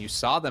Tapoon. You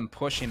saw them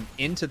push him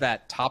into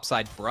that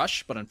topside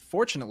brush, but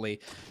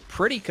unfortunately,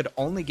 Pretty could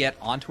only get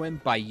onto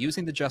him by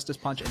using the Justice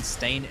Punch and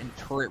staying in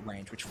turret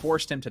range, which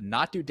forced him to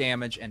not do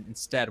damage and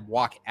instead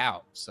walk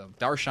out. So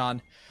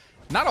Darshan,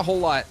 not a whole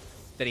lot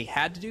that he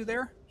had to do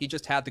there. He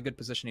just had the good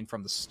positioning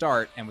from the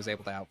start and was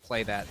able to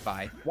outplay that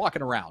by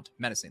walking around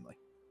menacingly.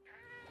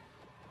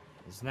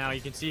 So now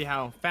you can see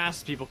how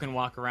fast people can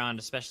walk around,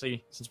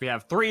 especially since we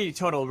have 3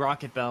 total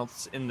rocket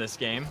belts in this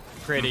game.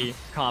 Pretty,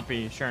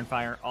 Compy,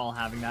 Surenfire all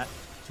having that.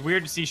 It's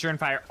weird to see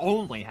Surenfire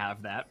only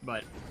have that,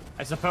 but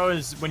I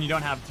suppose when you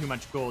don't have too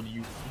much gold,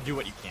 you do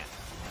what you can.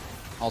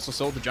 Also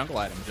sold the jungle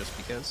item just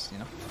because, you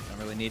know, don't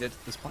really need it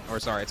at this point. Or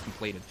sorry, it's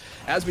completed.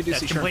 As we do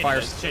see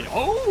Surenfire.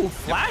 Oh,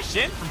 flash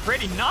in from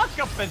Pretty. Knock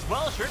up as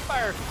well.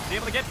 Surenfire is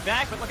able to get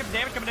back, but look at the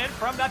damage coming in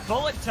from that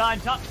bullet time.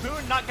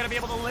 Tapoon not going to be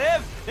able to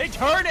live. They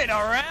turn it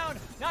around.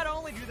 Not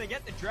only do they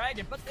get the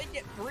dragon, but they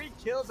get 3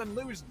 kills and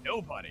lose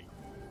nobody.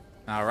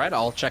 All right,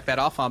 I'll check that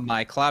off on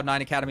my Cloud9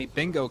 Academy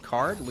bingo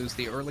card. Lose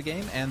the early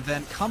game, and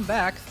then come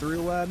back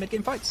through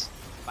mid-game fights.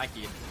 Bye,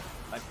 Keith.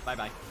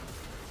 Bye-bye.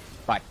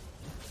 Bye.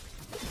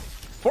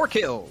 4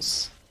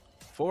 kills.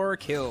 4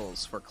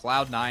 kills for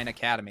Cloud9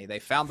 Academy. They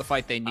found the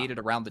fight they needed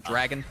around the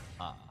dragon.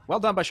 Well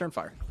done by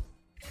Surenfire.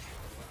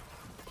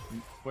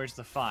 Where's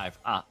the 5?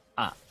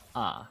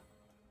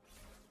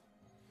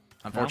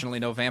 Unfortunately,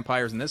 no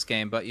vampires in this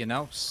game, but, you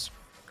know,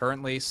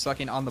 currently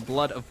sucking on the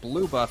blood of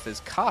blue buff is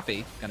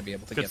Copy. Going to be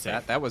able to get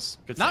that. That was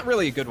not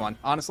really a good one.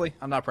 Honestly,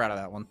 I'm not proud of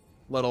that one.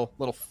 Little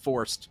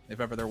forced, if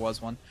ever there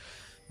was one.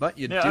 But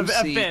you do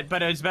see... a bit,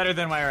 but it's better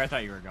than where I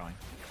thought you were going.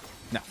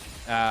 No.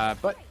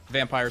 But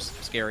vampires,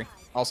 scary.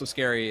 Also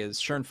scary is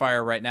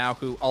Surenfire right now,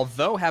 who,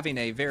 although having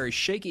a very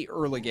shaky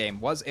early game,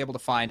 was able to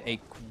find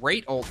a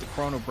great ult, the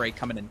Chrono Break,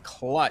 coming in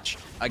clutch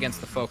against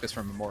the focus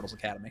from Immortals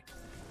Academy.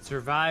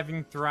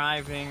 Surviving,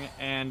 thriving,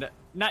 and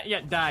not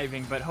yet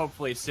diving, but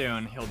hopefully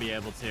soon he'll be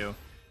able to.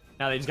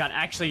 Now that he's got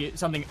actually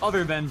something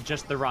other than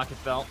just the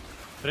rocket belt.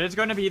 But it's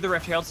going to be the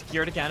Rift Herald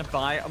secured again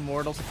by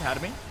Immortals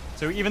Academy.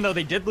 So even though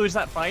they did lose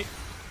that fight,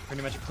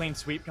 pretty much a clean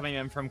sweep coming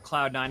in from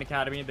Cloud9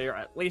 Academy, they are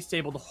at least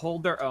able to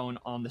hold their own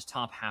on this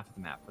top half of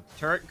the map. With the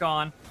turret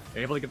gone,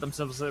 they're able to get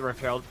themselves to the Rift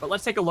Herald. But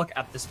let's take a look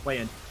at this play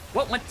and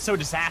what went so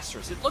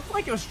disastrous. It looked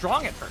like it was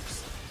strong at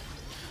first.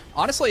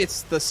 Honestly,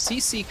 it's the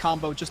CC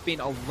combo just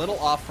being a little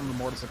off from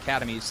Immortals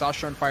Academy. You saw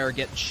Schonfire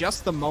get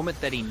just the moment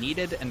that he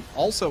needed, and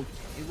also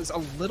it was a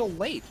little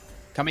late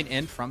coming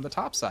in from the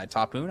top side.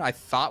 Tapoon, I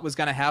thought, was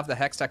going to have the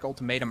Hextech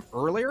ultimatum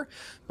earlier,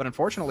 but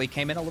unfortunately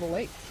came in a little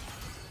late.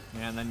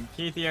 Yeah, and then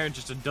Keith here,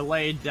 just a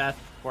delayed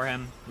death for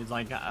him. He's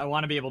like, I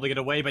want to be able to get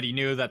away, but he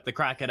knew that the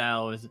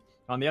Crocodile was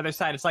on the other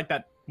side. It's like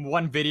that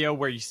one video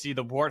where you see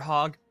the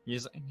Warthog.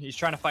 He's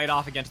trying to fight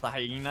off against the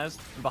hyenas,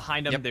 and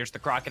behind him there's the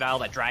Crocodile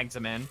that drags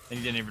him in, and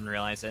he didn't even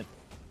realize it.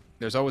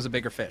 There's always a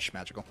bigger fish,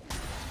 Magical.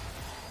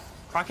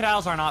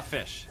 Crocodiles are not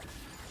fish.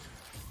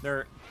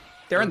 They're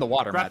in the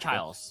water,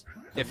 reptiles.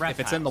 If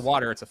it's in the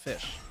water, it's a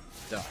fish.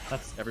 Duh.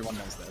 That's everyone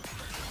knows that.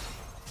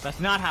 That's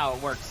not how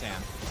it works,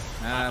 Sam.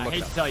 I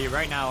hate to tell you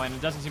right now, and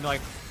it doesn't seem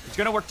like it's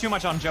going to work too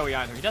much on Joey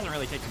either. He doesn't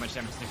really take too much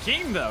damage. The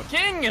King, though.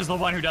 King is the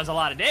one who does a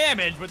lot of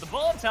damage with the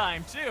bullet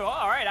time, too.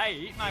 All right, I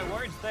eat my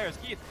words there. As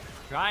Keith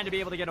trying to be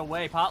able to get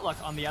away. Potluck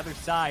on the other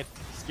side,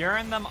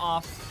 scaring them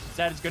off.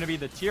 Instead, it's going to be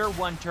the tier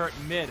 1 turret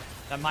mid.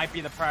 That might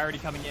be the priority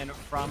coming in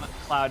from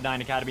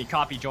Cloud9 Academy.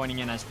 Copy joining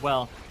in as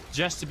well,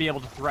 just to be able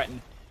to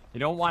threaten. They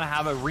don't want to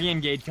have a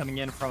re-engage coming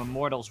in from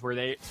Immortals where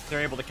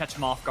they're able to catch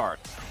them off guard.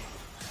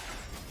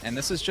 And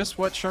this is just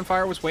what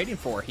Schonfire was waiting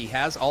for. He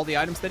has all the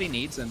items that he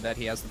needs, and that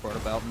he has the Proto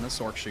Belt and the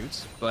Sork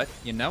Shoots. But,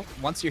 you know,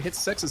 once you hit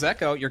 6's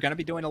Echo, you're going to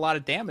be doing a lot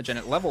of damage. And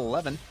at level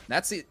 11,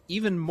 that's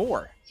even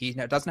more. He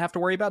doesn't have to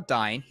worry about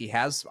dying. He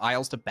has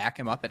Isles to back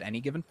him up at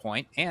any given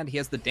point. And he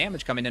has the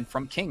damage coming in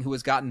from King, who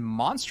has gotten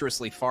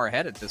monstrously far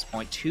ahead at this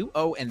point.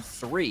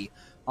 2-0-3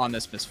 on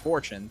this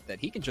misfortune, that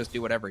he can just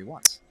do whatever he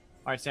wants.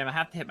 All right, Sam, I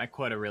have to hit my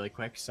quota really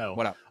quick. So,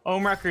 what up?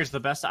 Ohm-Wrecker is the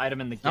best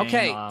item in the game.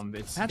 Okay.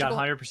 It's got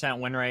 100%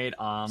 win rate.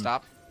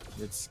 Stop.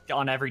 It's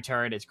on every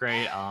turret. It's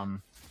great. All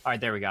right,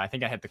 there we go. I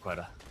think I hit the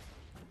quota.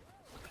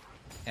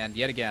 And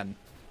yet again,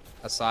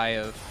 a sigh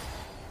of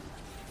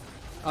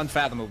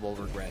unfathomable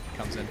regret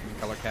comes in from the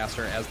Color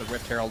Caster as the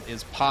Rift Herald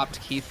is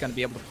popped. Keith going to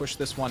be able to push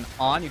this one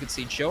on. You can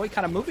see Joey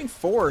kind of moving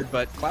forward,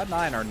 but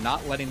Cloud9 are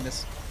not letting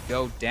this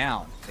go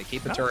down. They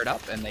keep the turret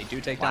up, and they do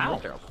take down the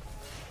Rift Herald.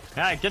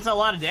 Yeah, it gets a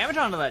lot of damage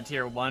onto that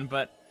tier 1,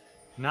 but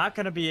not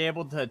going to be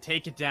able to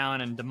take it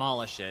down and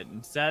demolish it.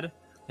 Instead,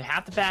 they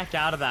have to back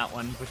out of that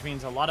one, which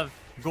means a lot of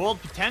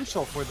gold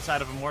potential for the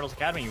side of Immortals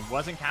Academy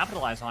wasn't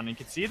capitalized on. And you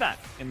can see that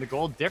in the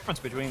gold difference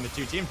between the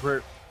two teams, where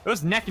it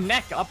was neck and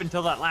neck up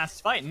until that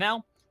last fight. And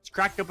now it's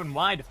cracked open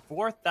wide,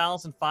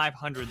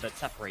 4,500 that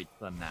separates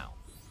them now.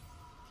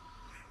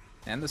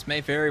 And this may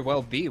very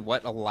well be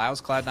what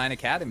allows Cloud9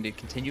 Academy to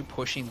continue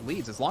pushing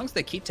leads. As long as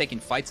they keep taking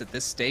fights at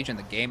this stage in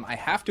the game, I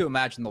have to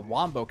imagine the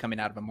Wombo coming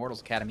out of Immortals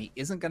Academy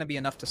isn't going to be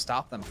enough to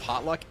stop them.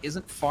 Potluck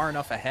isn't far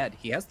enough ahead.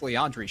 He has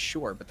Leandre,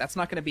 sure, but that's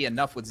not going to be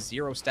enough with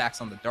 0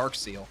 stacks on the Dark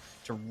Seal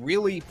to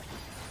really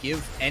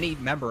give any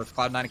member of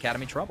Cloud9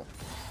 Academy trouble.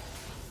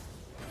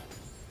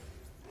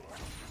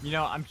 You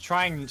know, I'm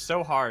trying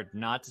so hard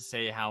not to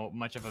say how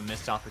much of a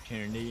missed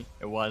opportunity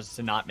it was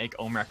to not make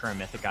Ohm-Wrecker a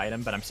mythic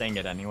item, but I'm saying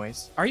it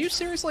anyways. Are you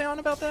seriously on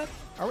about that?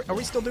 Are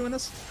we still doing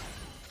this?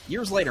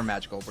 Years later,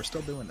 Magical, we're still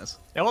doing this.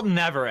 It will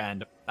never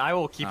end. I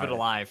will keep it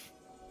alive.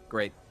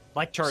 Great.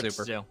 Like turrets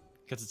do,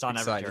 because it's on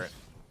every turret.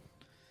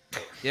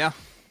 Yeah.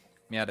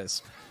 Yeah, it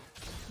is.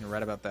 You're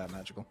right about that,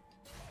 Magical.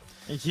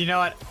 You know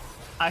what?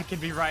 I could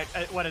be right.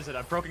 What is it?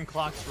 A broken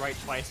clock's right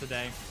twice a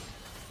day.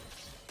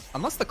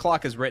 Unless the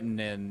clock is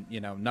written in,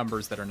 you know,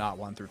 numbers that are not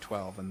 1 through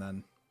 12, and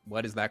then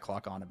what is that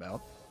clock on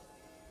about?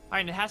 I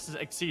mean, it has to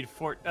exceed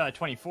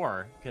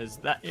 24, because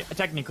that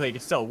technically it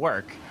could still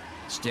work.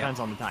 It just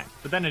depends on the time.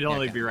 But then it'd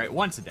only be right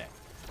once a day.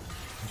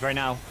 Because right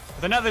now,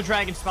 with another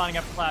dragon spawning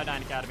up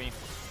Cloud9 Academy,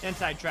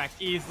 inside track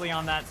easily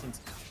on that, since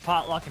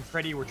Potluck and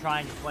Pretty were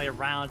trying to play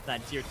around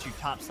that tier 2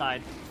 top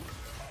side.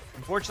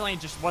 Unfortunately, it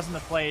just wasn't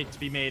the play to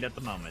be made at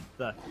the moment.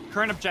 The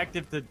current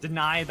objective to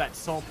deny that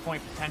soul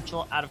point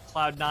potential out of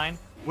Cloud9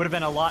 would have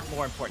been a lot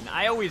more important.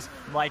 I always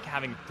like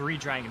having 3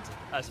 dragons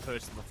as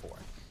opposed to the 4.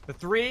 The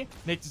 3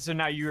 makes it so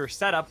now you're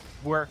set up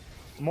where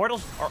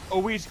Immortals are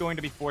always going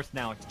to be forced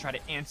now to try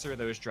to answer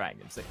those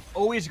dragons. They're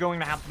always going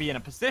to have to be in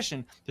a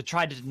position to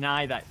try to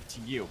deny that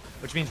to you,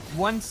 which means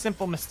one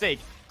simple mistake,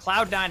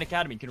 Cloud9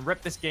 Academy can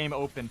rip this game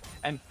open,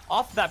 and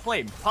off that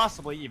play,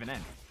 possibly even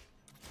end.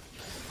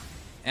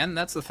 And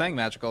that's the thing,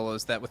 Magical,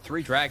 is that with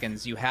 3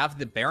 dragons, you have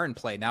the Baron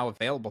play now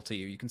available to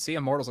you. You can see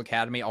Immortals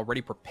Academy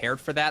already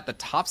prepared for that. The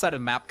top side of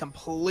the map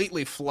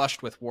completely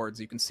flushed with wards.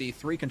 You can see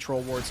 3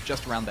 control wards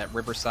just around that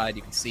riverside.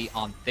 You can see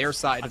on their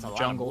side of the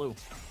jungle.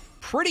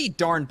 Pretty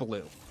darn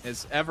blue.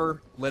 As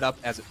ever lit up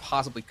as it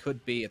possibly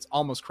could be. It's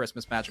almost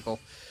Christmas, Magical.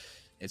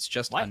 It's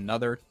just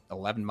another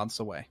 11 months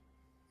away.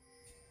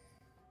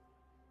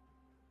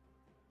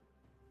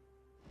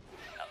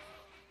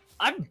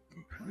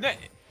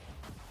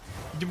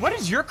 What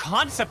is your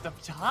concept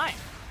of time?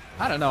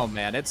 I don't know,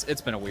 man.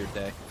 It's been a weird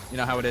day. You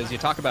know how it is. You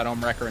talk about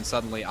Omrecker and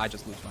suddenly I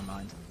just lose my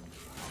mind.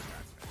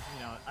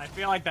 You know, I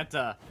feel like that's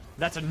a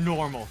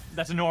normal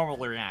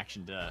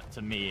reaction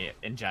to me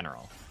in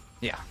general.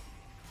 Yeah.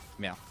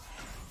 Yeah.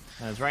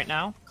 As right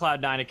now,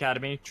 Cloud9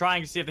 Academy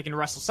trying to see if they can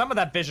wrestle some of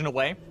that vision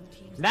away.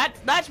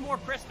 That's more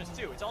Christmas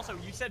too. It's also,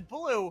 you said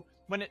blue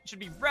when it should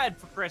be red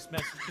for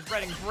Christmas, because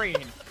red and green.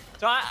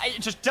 So I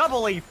just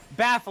doubly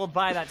baffled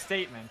by that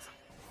statement.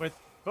 With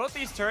both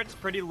these turrets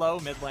pretty low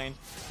mid lane,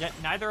 yet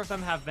neither of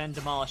them have been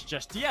demolished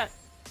just yet.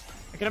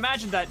 I can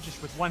imagine that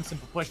just with one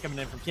simple push coming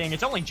in from King,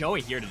 it's only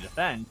Joey here to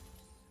defend.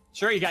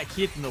 Sure, you got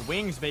Keith in the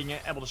wings being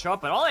able to show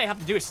up, but all they have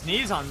to do is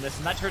sneeze on this,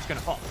 and that turret's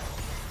gonna fall.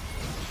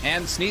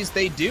 And sneeze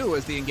they do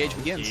as the engage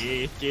begins.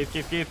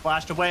 Keith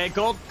flashed away.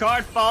 Gold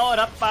card followed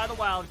up by the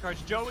wild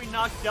cards. Joey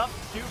knocked up,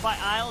 2 by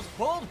Isles,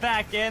 pulled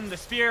back in. The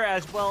spear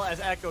as well as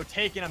Echo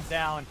taking him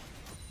down.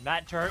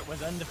 That turret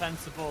was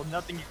undefensible.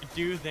 Nothing you could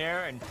do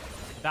there. And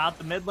without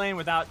the mid lane,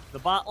 without the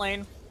bot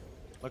lane,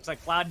 looks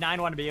like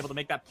Cloud9 want to be able to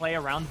make that play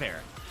around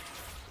Baron.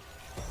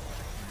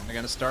 They're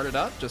going to start it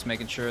up, just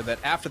making sure that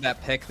after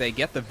that pick, they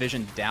get the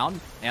vision down,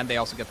 and they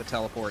also get the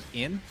teleport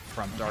in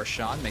from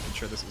Darshan, making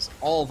sure this is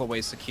all the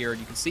way secured.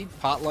 You can see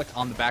Potluck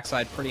on the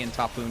backside, pretty in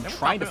Top Boon,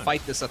 trying to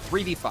fight this a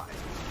 3v5.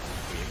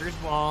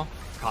 Weaver's wall.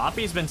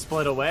 Copy's been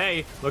split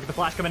away. Look at the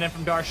flash coming in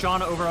from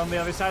Darshan over on the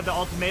other side. The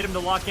ultimatum to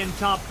lock in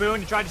Top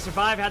Boon. He tried to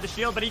survive, had the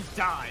shield, but he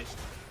dies.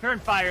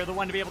 Turnfire, the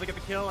one to be able to get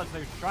the kill as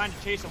they're trying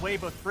to chase away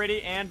both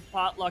Pretty and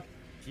Potluck.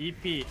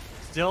 TP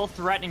still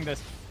threatening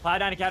this.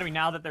 Cloud9 Academy,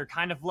 now that they're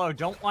kind of low,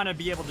 don't want to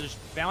be able to just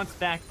bounce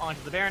back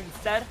onto the Baron.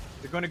 Instead,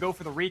 they're going to go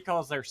for the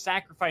recalls. They're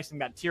sacrificing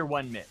that tier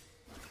 1 mid.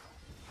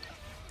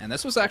 And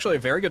this was actually a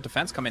very good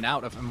defense coming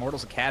out of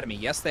Immortals Academy.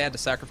 Yes, they had to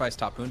sacrifice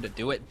Top Boon to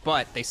do it,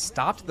 but they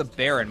stopped the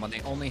Baron when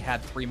they only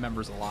had 3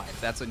 members alive.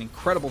 That's an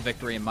incredible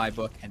victory in my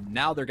book, and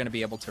now they're going to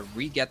be able to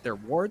re-get their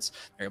wards.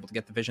 They're able to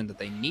get the vision that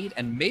they need,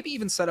 and maybe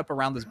even set up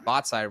around this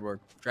bot side where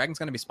Dragon's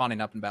going to be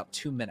spawning up in about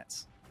 2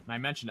 minutes. And I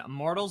mentioned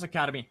Immortals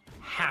Academy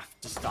have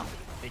to stop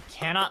it. They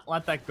cannot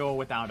let that go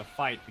without a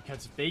fight,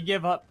 because if they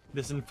give up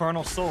this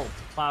Infernal Soul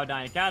to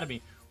Cloud9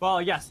 Academy,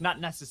 well, yes,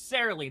 not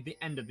necessarily the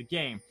end of the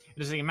game.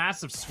 It is a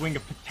massive swing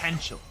of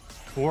potential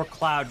for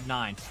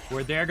Cloud9,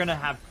 where they're going to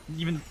have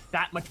even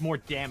that much more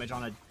damage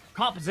on a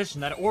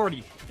composition that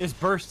already is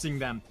bursting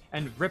them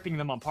and ripping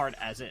them apart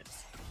as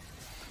is.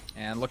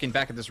 And looking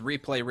back at this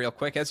replay real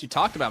quick, as you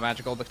talked about,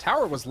 Magical, the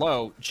tower was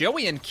low.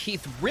 Joey and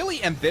Keith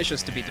really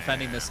ambitious to be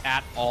defending this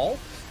at all.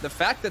 The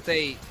fact that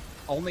they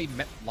only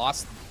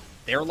lost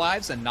their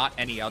lives and not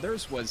any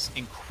others was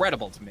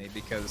incredible to me,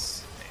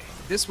 because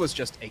this was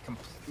just a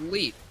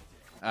complete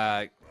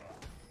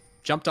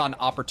jumped-on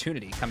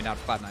opportunity coming out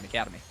of Cloud9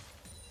 Academy.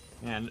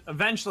 And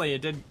eventually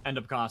it did end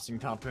up costing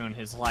Top Boon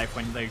his life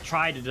when they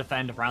tried to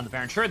defend around the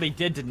Baron. Sure, they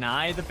did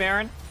deny the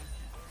Baron,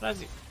 but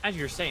as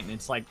you're saying,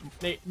 it's like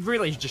they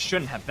really just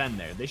shouldn't have been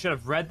there. They should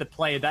have read the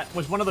play. That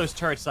was one of those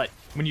turrets that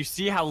when you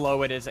see how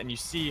low it is and you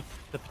see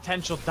the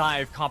potential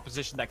dive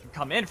composition that can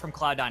come in from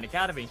Cloud9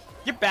 Academy,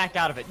 you back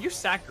out of it. You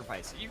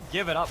sacrifice it. You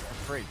give it up for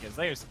free, because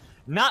there's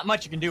not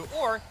much you can do.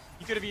 Or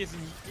you could have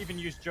even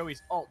used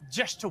Joey's ult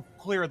just to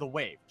clear the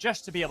wave,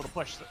 just to be able to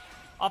push.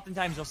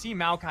 Oftentimes you'll see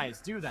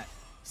Maokai's do that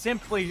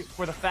simply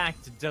for the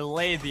fact to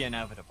delay the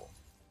inevitable.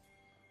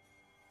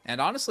 And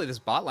honestly, this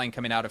bot lane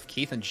coming out of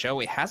Keith and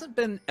Joey hasn't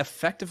been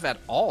effective at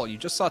all. You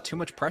just saw too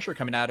much pressure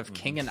coming out of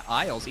King and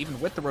Isles, even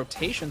with the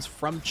rotations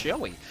from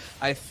Joey.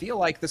 I feel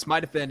like this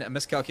might have been a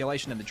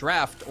miscalculation in the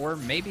draft, or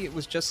maybe it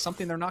was just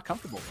something they're not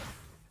comfortable with.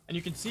 And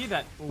you can see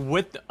that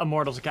with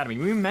Immortals Academy.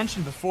 We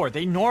mentioned before,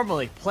 they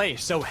normally play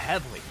so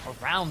heavily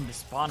around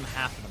this bottom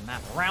half of the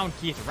map, around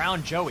Keith,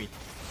 around Joey.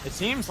 It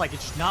seems like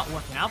it's just not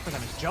working out for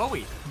them, as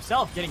Joey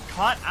himself getting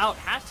caught out,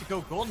 has to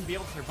go gold and be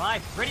able to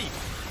survive. Pretty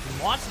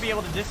he wants to be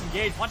able to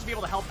disengage, wants to be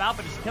able to help out,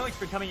 but his killing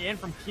spree coming in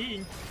from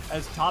King,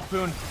 as Top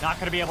Boon not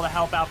going to be able to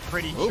help out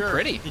Pretty. Ooh, sure,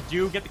 Pretty. They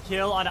do get the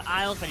kill on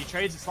Isles, but he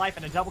trades his life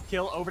and a double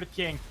kill over to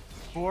King.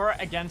 4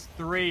 against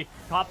 3.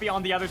 Copy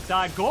on the other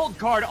side. Gold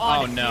card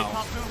on. Oh, no.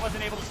 Top Boon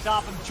wasn't able to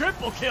stop him.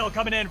 Triple kill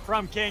coming in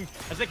from King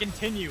as they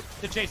continue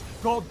to chase.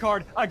 Gold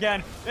card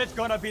again. It's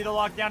going to be the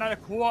lockdown and a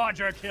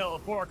quadra kill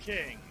for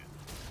King.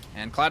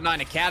 And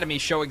Cloud9 Academy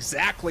show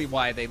exactly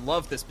why they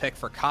love this pick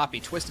for Copy.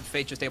 Twisted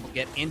Fate just able to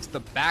get into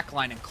the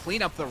backline and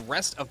clean up the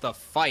rest of the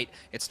fight.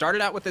 It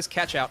started out with this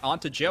catch out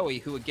onto Joey,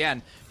 who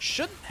again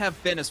shouldn't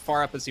have been as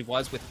far up as he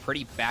was with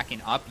Pretty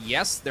backing up.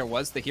 Yes, there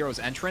was the hero's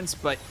entrance,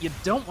 but you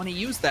don't want to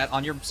use that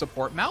on your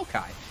support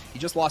Maokai. He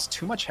just lost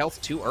too much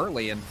health too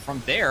early, and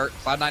from there,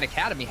 Cloud9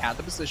 Academy had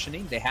the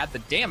positioning, they had the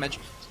damage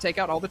to take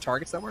out all the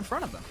targets that were in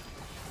front of them.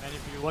 And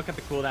if you look at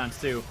the cooldowns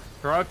too,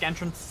 heroic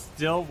entrance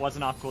still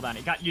wasn't off cooldown.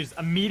 It got used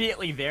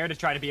immediately there to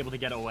try to be able to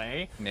get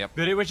away,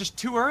 but it was just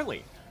too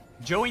early.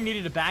 Joey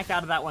needed to back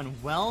out of that one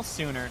well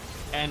sooner,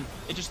 and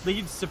it just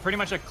leads to pretty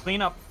much a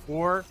cleanup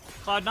for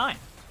Cloud9.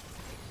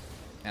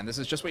 And this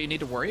is just what you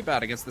need to worry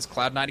about against this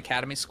Cloud9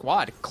 Academy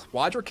squad.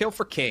 Quadra kill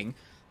for King.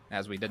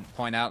 as we didn't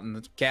point out in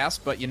the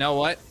cast, but you know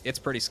what? It's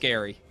pretty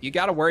scary. You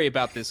got to worry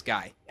about this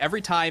guy.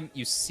 Every time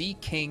you see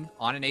King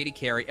on an 80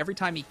 carry, every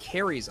time he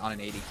carries on an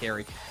 80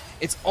 carry,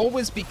 it's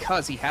always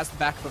because he has the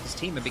backup of his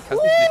team and because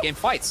of these mid-game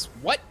fights.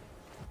 What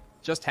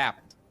just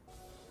happened?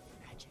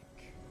 Magic.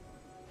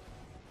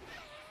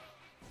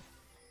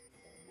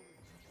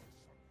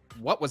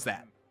 What was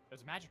that? It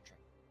was a magic trick.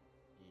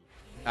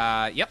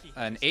 Yep,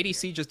 an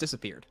ADC just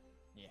disappeared.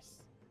 Yes.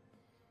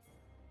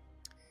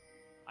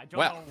 I don't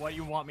know what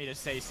you want me to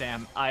say,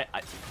 Sam.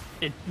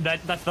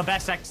 That's the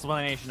best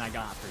explanation I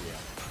got for you.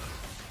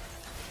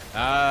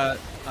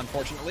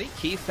 Unfortunately,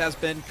 Keith has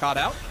been caught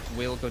out.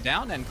 We'll go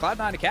down, and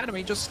Cloud9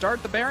 Academy just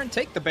start the Baron,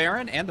 take the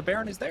Baron, and the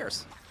Baron is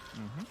theirs.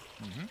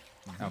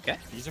 Okay.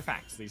 These are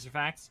facts. These are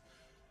facts.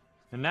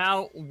 And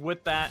now,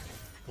 with that,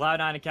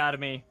 Cloud9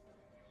 Academy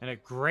in a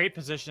great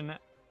position.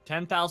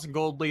 10,000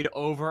 gold lead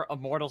over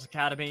Immortals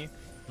Academy.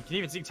 You can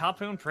even see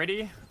Tapoon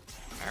pretty.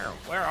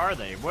 Where are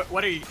they?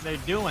 What are they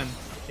doing?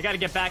 They got to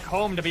get back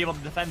home to be able to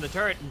defend the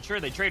turret. And sure,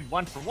 they trade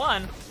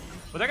 1-for-1,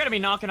 but they're going to be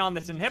knocking on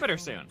this inhibitor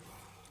soon.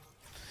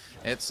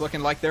 It's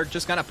looking like they're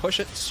just going to push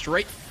it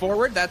straight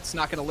forward. That's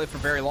not going to live for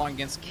very long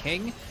against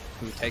King,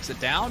 who takes it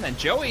down. And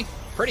Joey,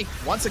 pretty,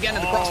 once again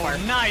in the crossfire.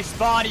 Nice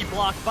body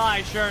block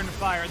by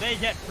Schernfire. They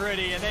get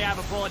pretty, and they have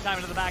a bullet time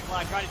into the back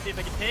line, trying to see if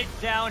they can take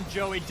down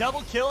Joey.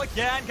 Double kill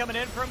again, coming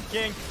in from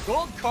King.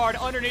 Gold card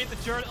underneath the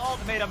turret.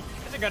 Ultimatum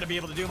isn't going to be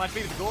able to do much.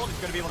 Maybe the gold is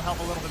going to be able to help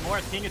a little bit more.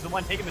 As King is the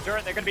one taking the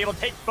turret, they're going to be able to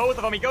take both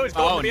of them. He goes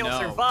gold to be able to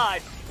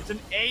survive. It's an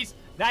ace.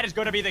 That is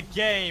going to be the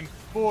game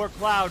for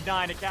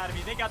Cloud9 Academy.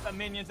 They got the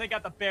minions, they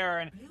got the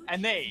Baron,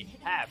 and they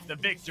have the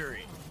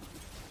victory.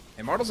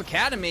 Immortals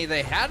Academy,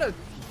 they had a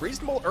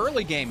reasonable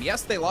early game.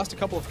 Yes, they lost a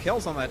couple of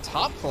kills on that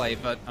top play,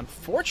 but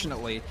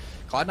unfortunately,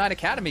 Cloud9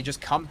 Academy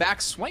just come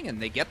back swinging.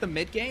 They get the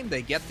mid game,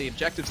 they get the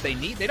objectives they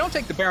need. They don't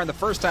take the Baron the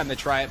first time they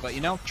try it, but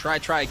you know,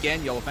 try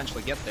again, you'll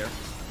eventually get there.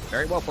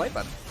 Very well played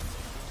by them.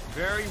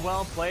 Very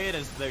well played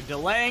as they're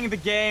delaying the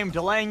game,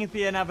 delaying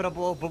the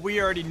inevitable, but we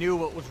already knew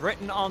what was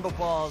written on the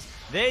walls.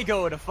 They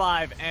go to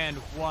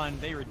 5-1.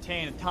 They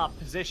retain a top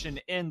position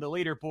in the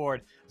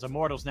leaderboard as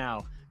Immortals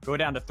now go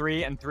down to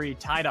 3-3,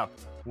 tied up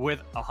with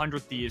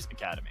 100 Thieves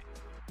Academy.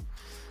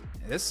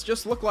 This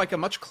just looked like a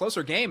much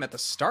closer game at the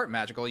start,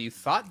 Magical. You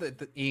thought that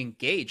the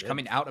engage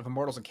coming out of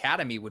Immortals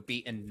Academy would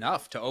be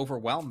enough to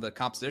overwhelm the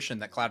composition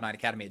that Cloud9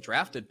 Academy had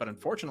drafted, but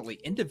unfortunately,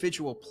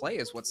 individual play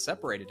is what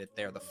separated it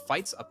there. The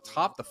fights up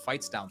top, the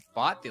fights down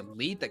bot, the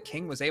lead that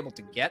King was able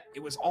to get,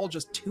 it was all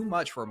just too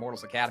much for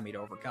Immortals Academy to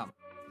overcome.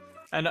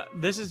 And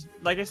this is,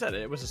 like I said,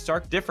 it was a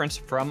stark difference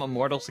from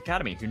Immortals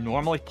Academy, who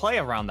normally play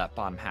around that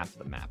bottom half of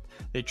the map.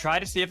 They try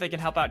to see if they can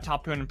help out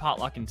Tapoon and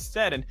Potluck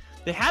instead, and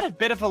they had a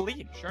bit of a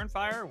lead.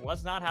 Schernfire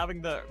was not having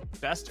the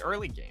best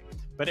early game,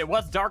 but it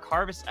was Dark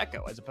Harvest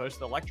Echo as opposed to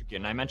the Electrocute.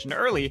 And I mentioned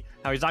early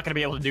how he's not going to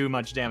be able to do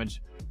much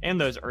damage in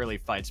those early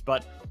fights,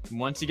 but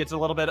once he gets a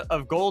little bit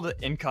of gold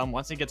income,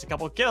 once he gets a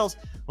couple of kills,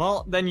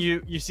 well, then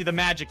you see the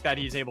magic that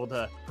he's able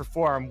to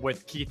perform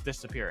with Keith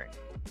disappearing.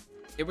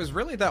 It was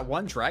really that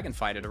one dragon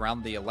fight at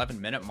around the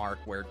 11-minute mark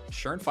where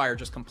Schernfire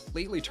just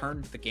completely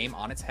turned the game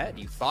on its head.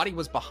 You thought he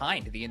was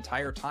behind the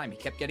entire time. He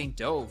kept getting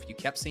dove. You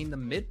kept seeing the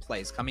mid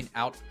plays coming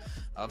out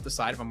of the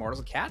side of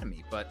Immortals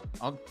Academy. But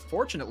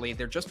unfortunately,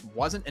 there just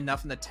wasn't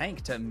enough in the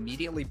tank to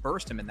immediately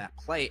burst him in that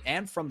play.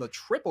 And from the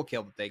triple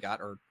kill that they got,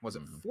 or was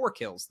it 4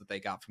 kills that they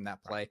got from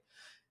that play,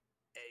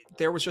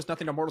 there was just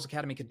nothing Immortals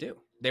Academy could do.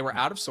 They were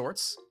out of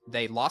sorts.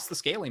 They lost the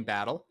scaling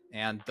battle,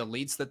 and the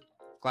leads that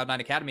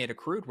Cloud9 Academy had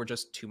accrued were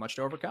just too much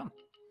to overcome.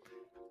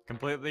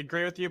 Completely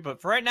agree with you,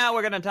 but for right now,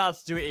 we're going to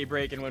toss to a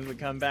break, and when we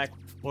come back,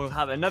 we'll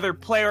have another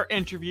player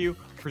interview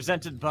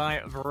presented by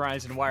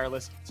Verizon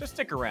Wireless, so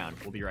stick around.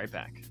 We'll be right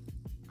back.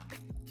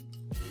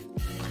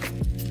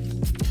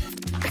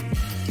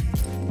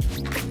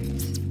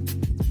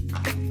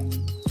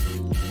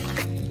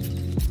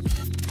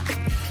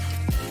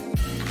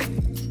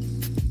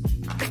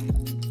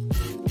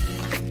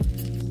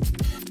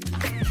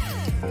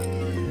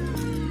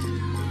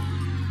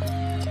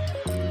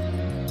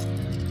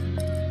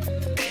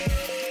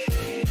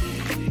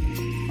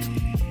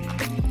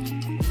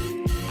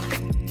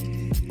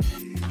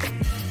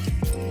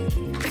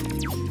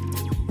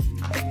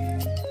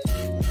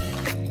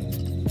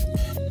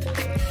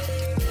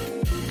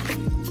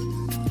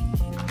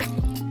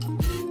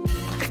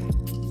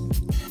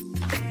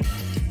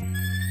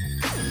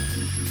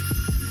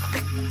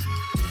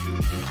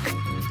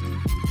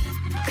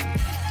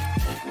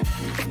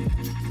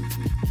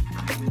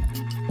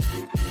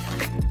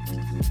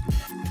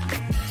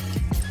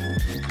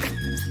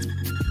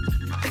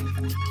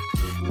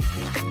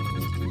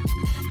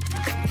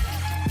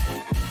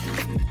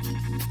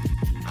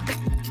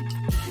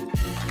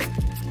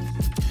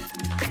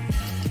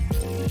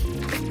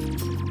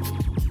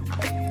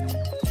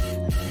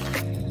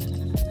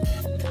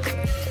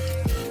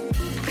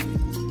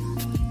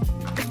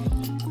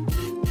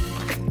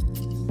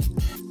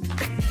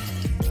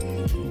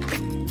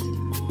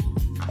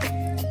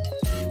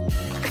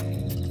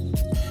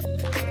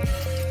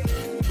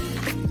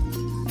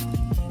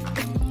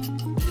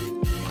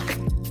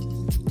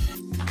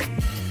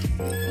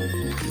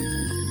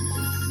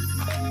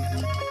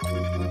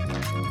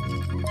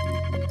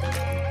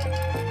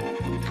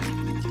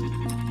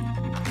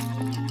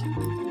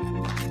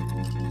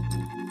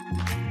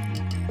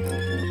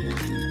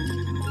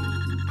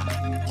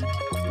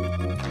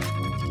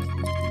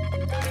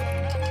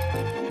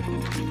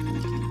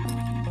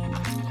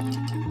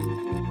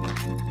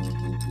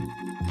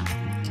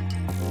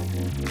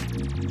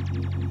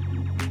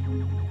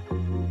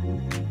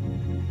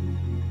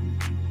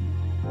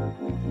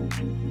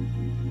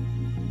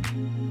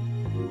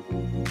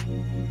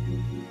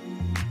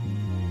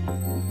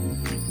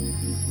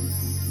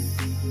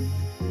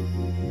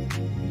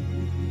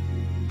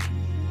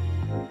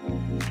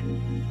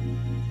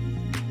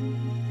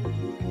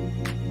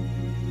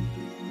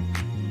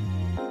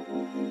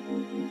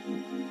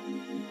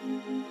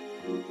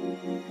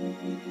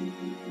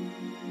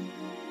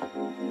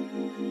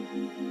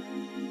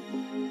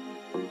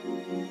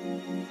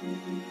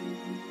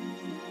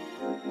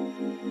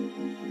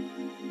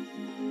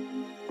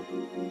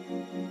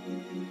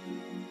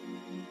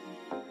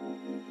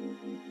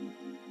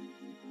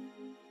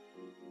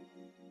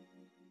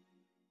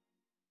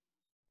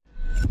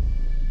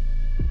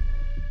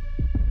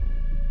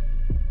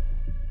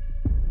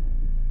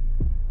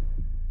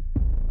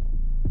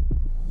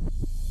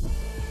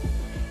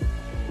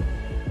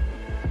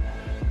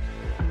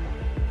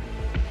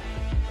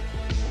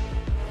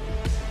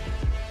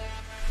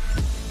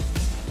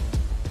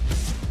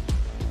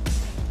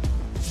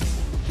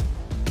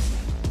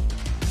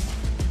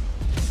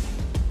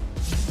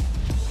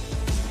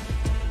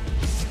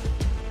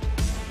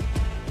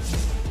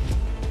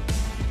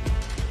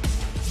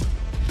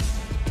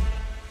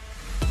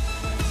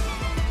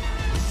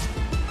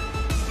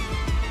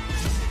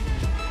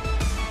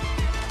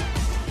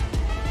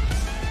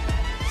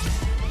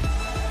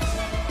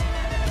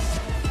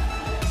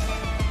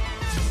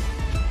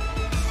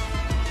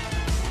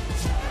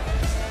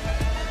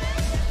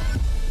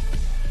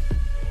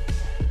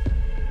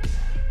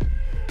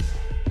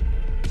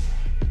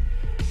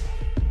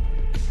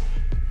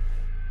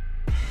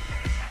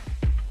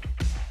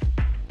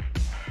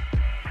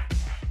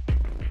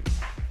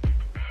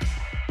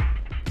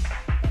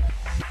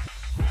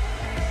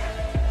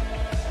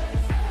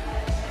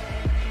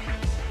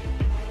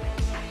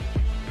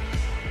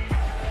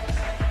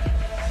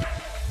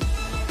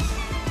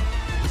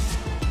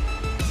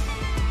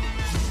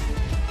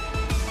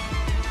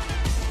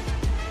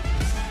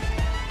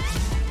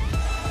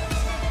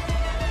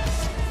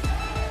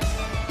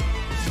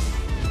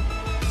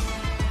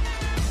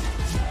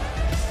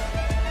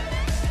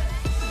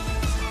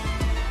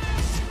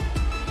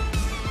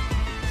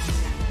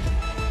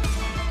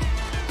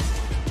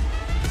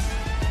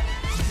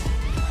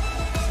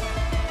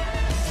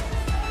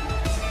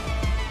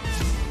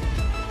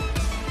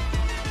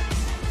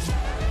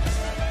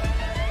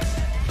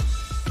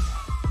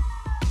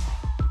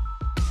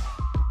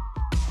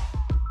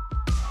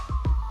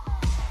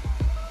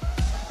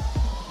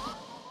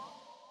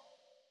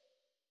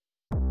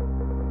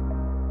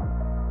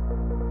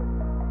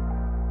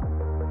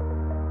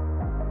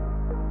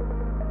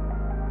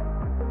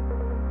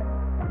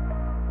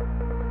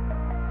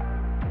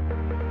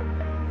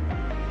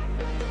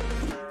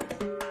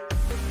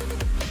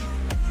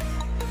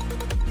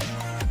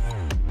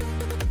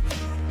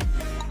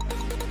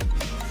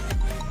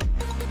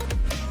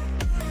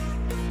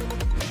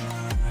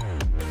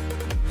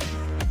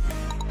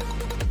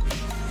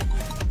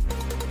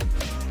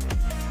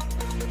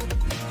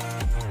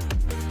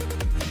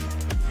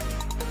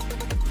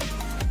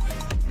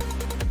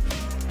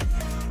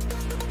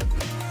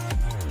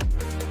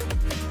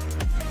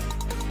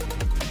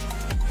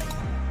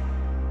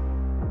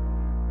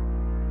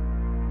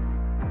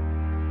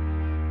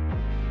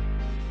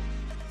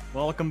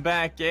 Welcome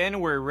back in.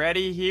 We're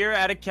ready here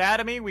at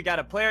Academy. We got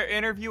a player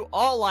interview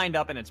all lined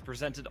up, and it's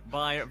presented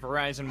by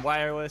Verizon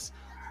Wireless.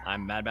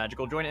 I'm Mad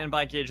Magical, joined in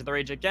by Cage of the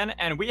Rage again,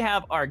 and we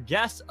have our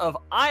guest of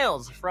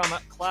Isles from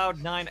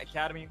Cloud9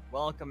 Academy.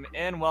 Welcome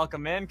in,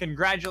 welcome in.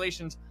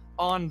 Congratulations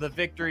on the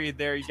victory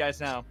there, you guys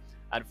now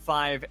at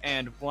 5-1.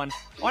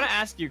 I want to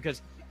ask you,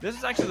 because this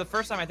is actually the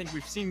first time I think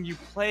we've seen you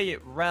play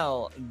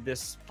Rel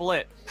this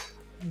split.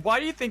 Why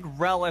do you think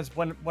Rel is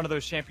one of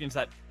those champions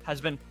that has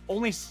been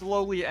only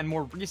slowly and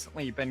more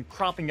recently been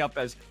cropping up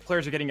as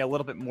players are getting a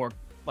little bit more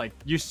like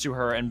used to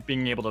her and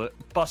being able to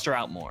bust her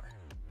out more?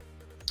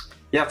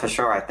 Yeah, for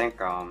sure. I think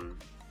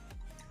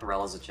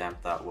Rel is a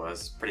champ that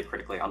was pretty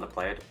critically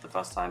underplayed the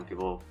first time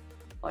people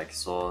like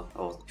saw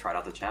or tried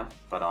out the champ.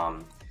 But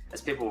as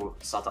people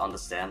start to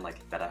understand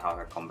like better how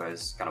her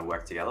combos kind of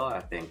work together, I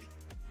think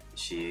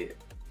she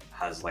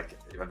has like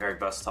a very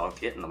versatile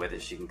kit in the way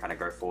that she can kind of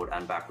go forward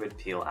and backward,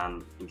 peel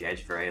and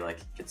engage very like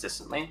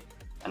consistently.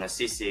 And her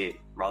CC,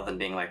 rather than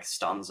being like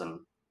stuns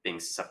and being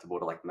susceptible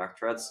to like Merc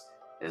Treads,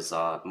 is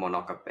more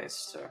knockup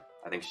based. So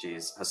I think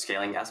her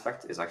scaling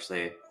aspect is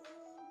actually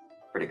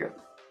pretty good.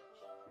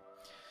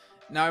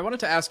 Now, I wanted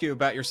to ask you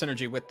about your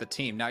synergy with the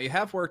team. Now, you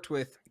have worked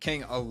with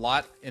King a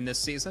lot in this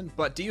season,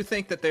 but do you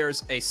think that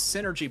there's a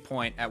synergy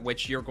point at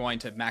which you're going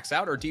to max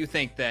out, or do you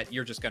think that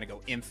you're just going to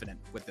go infinite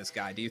with this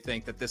guy? Do you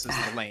think that this is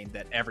the lane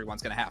that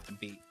everyone's going to have to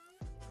beat?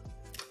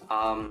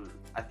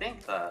 I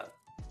think that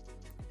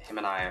him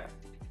and I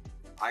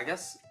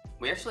guess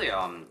we actually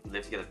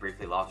lived together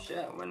briefly last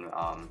year when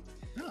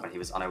he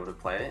was unable to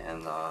play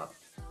in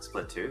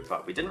Split 2,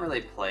 but we didn't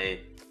really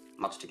play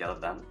much together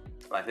then,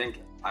 but I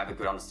think I have a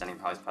good understanding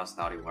of how his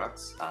personality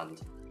works,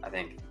 and I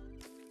think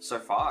so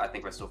far I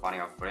think we're still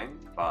finding our footing,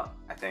 but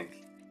I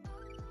think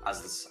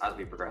as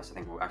we progress, I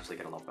think we'll actually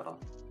get a lot better.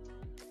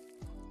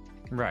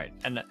 Right,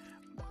 and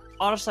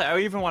honestly, I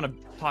even want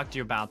to talk to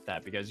you about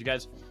that because you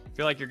guys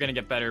feel like you're going to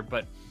get better,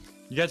 but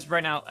you guys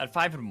right now at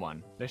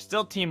 5-1, they're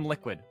still Team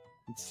Liquid,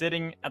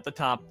 sitting at the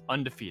top,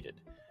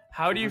 undefeated.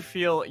 How do you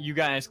feel you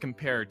guys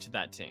compare to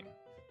that team?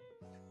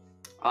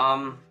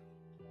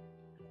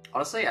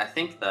 Honestly, I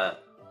think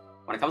that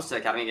when it comes to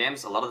Academy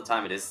games, a lot of the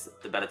time it is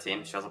the better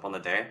team shows up on the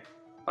day.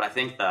 But I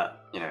think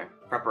that, you know,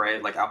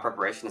 our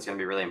preparation is going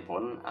to be really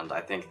important, and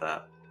I think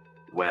that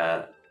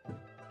we're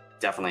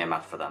definitely a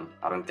match for them.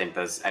 I don't think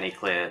there's any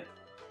clear,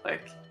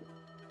 like,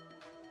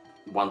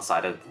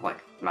 one-sided,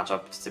 like,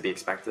 matchup to be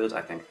expected.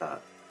 I think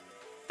that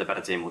the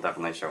better team will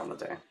definitely show on the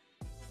day.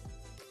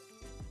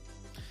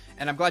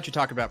 And I'm glad you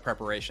talked about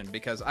preparation,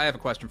 because I have a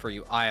question for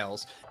you,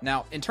 Isles.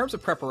 Now, in terms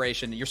of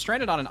preparation, you're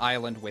stranded on an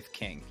island with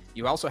King.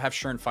 You also have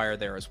Schernfire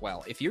there as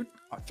well. If you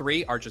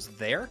three are just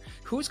there,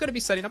 who's going to be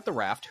setting up the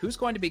raft? Who's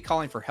going to be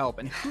calling for help?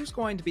 And who's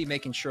going to be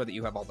making sure that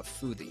you have all the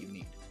food that you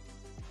need?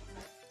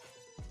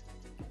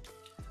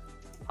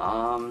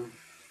 Honestly,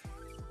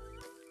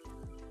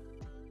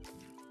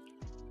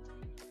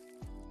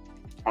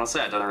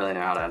 I don't really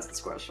know how to answer this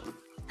question.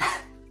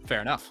 Fair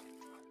enough.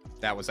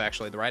 That was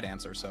actually the right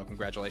answer, so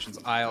congratulations,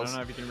 Isles. I don't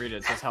know if you can read it.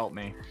 It says help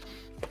me.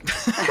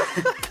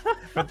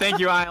 But thank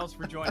you, Isles,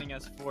 for joining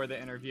us for the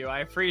interview. I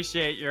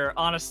appreciate your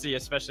honesty,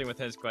 especially with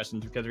his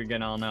questions, because we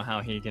can all know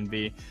how he can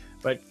be.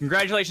 But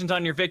congratulations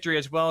on your victory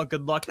as well.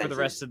 Good luck for the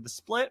rest of the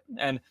split,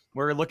 and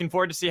we're looking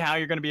forward to see how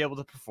you're going to be able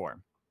to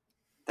perform.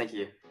 Thank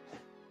you.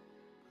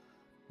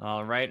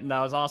 All right, and that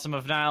was awesome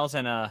of Niles,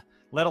 and a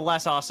little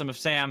less awesome of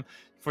Sam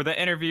for the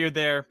interview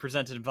there,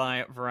 presented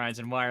by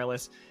Verizon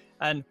Wireless.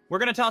 And we're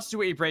going to toss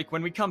to a break.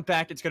 When we come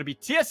back, it's going to be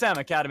TSM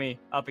Academy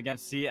up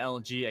against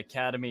CLG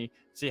Academy.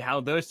 See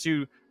how those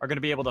two are going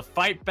to be able to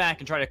fight back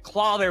and try to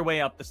claw their way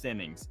up the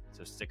standings.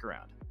 So stick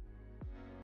around.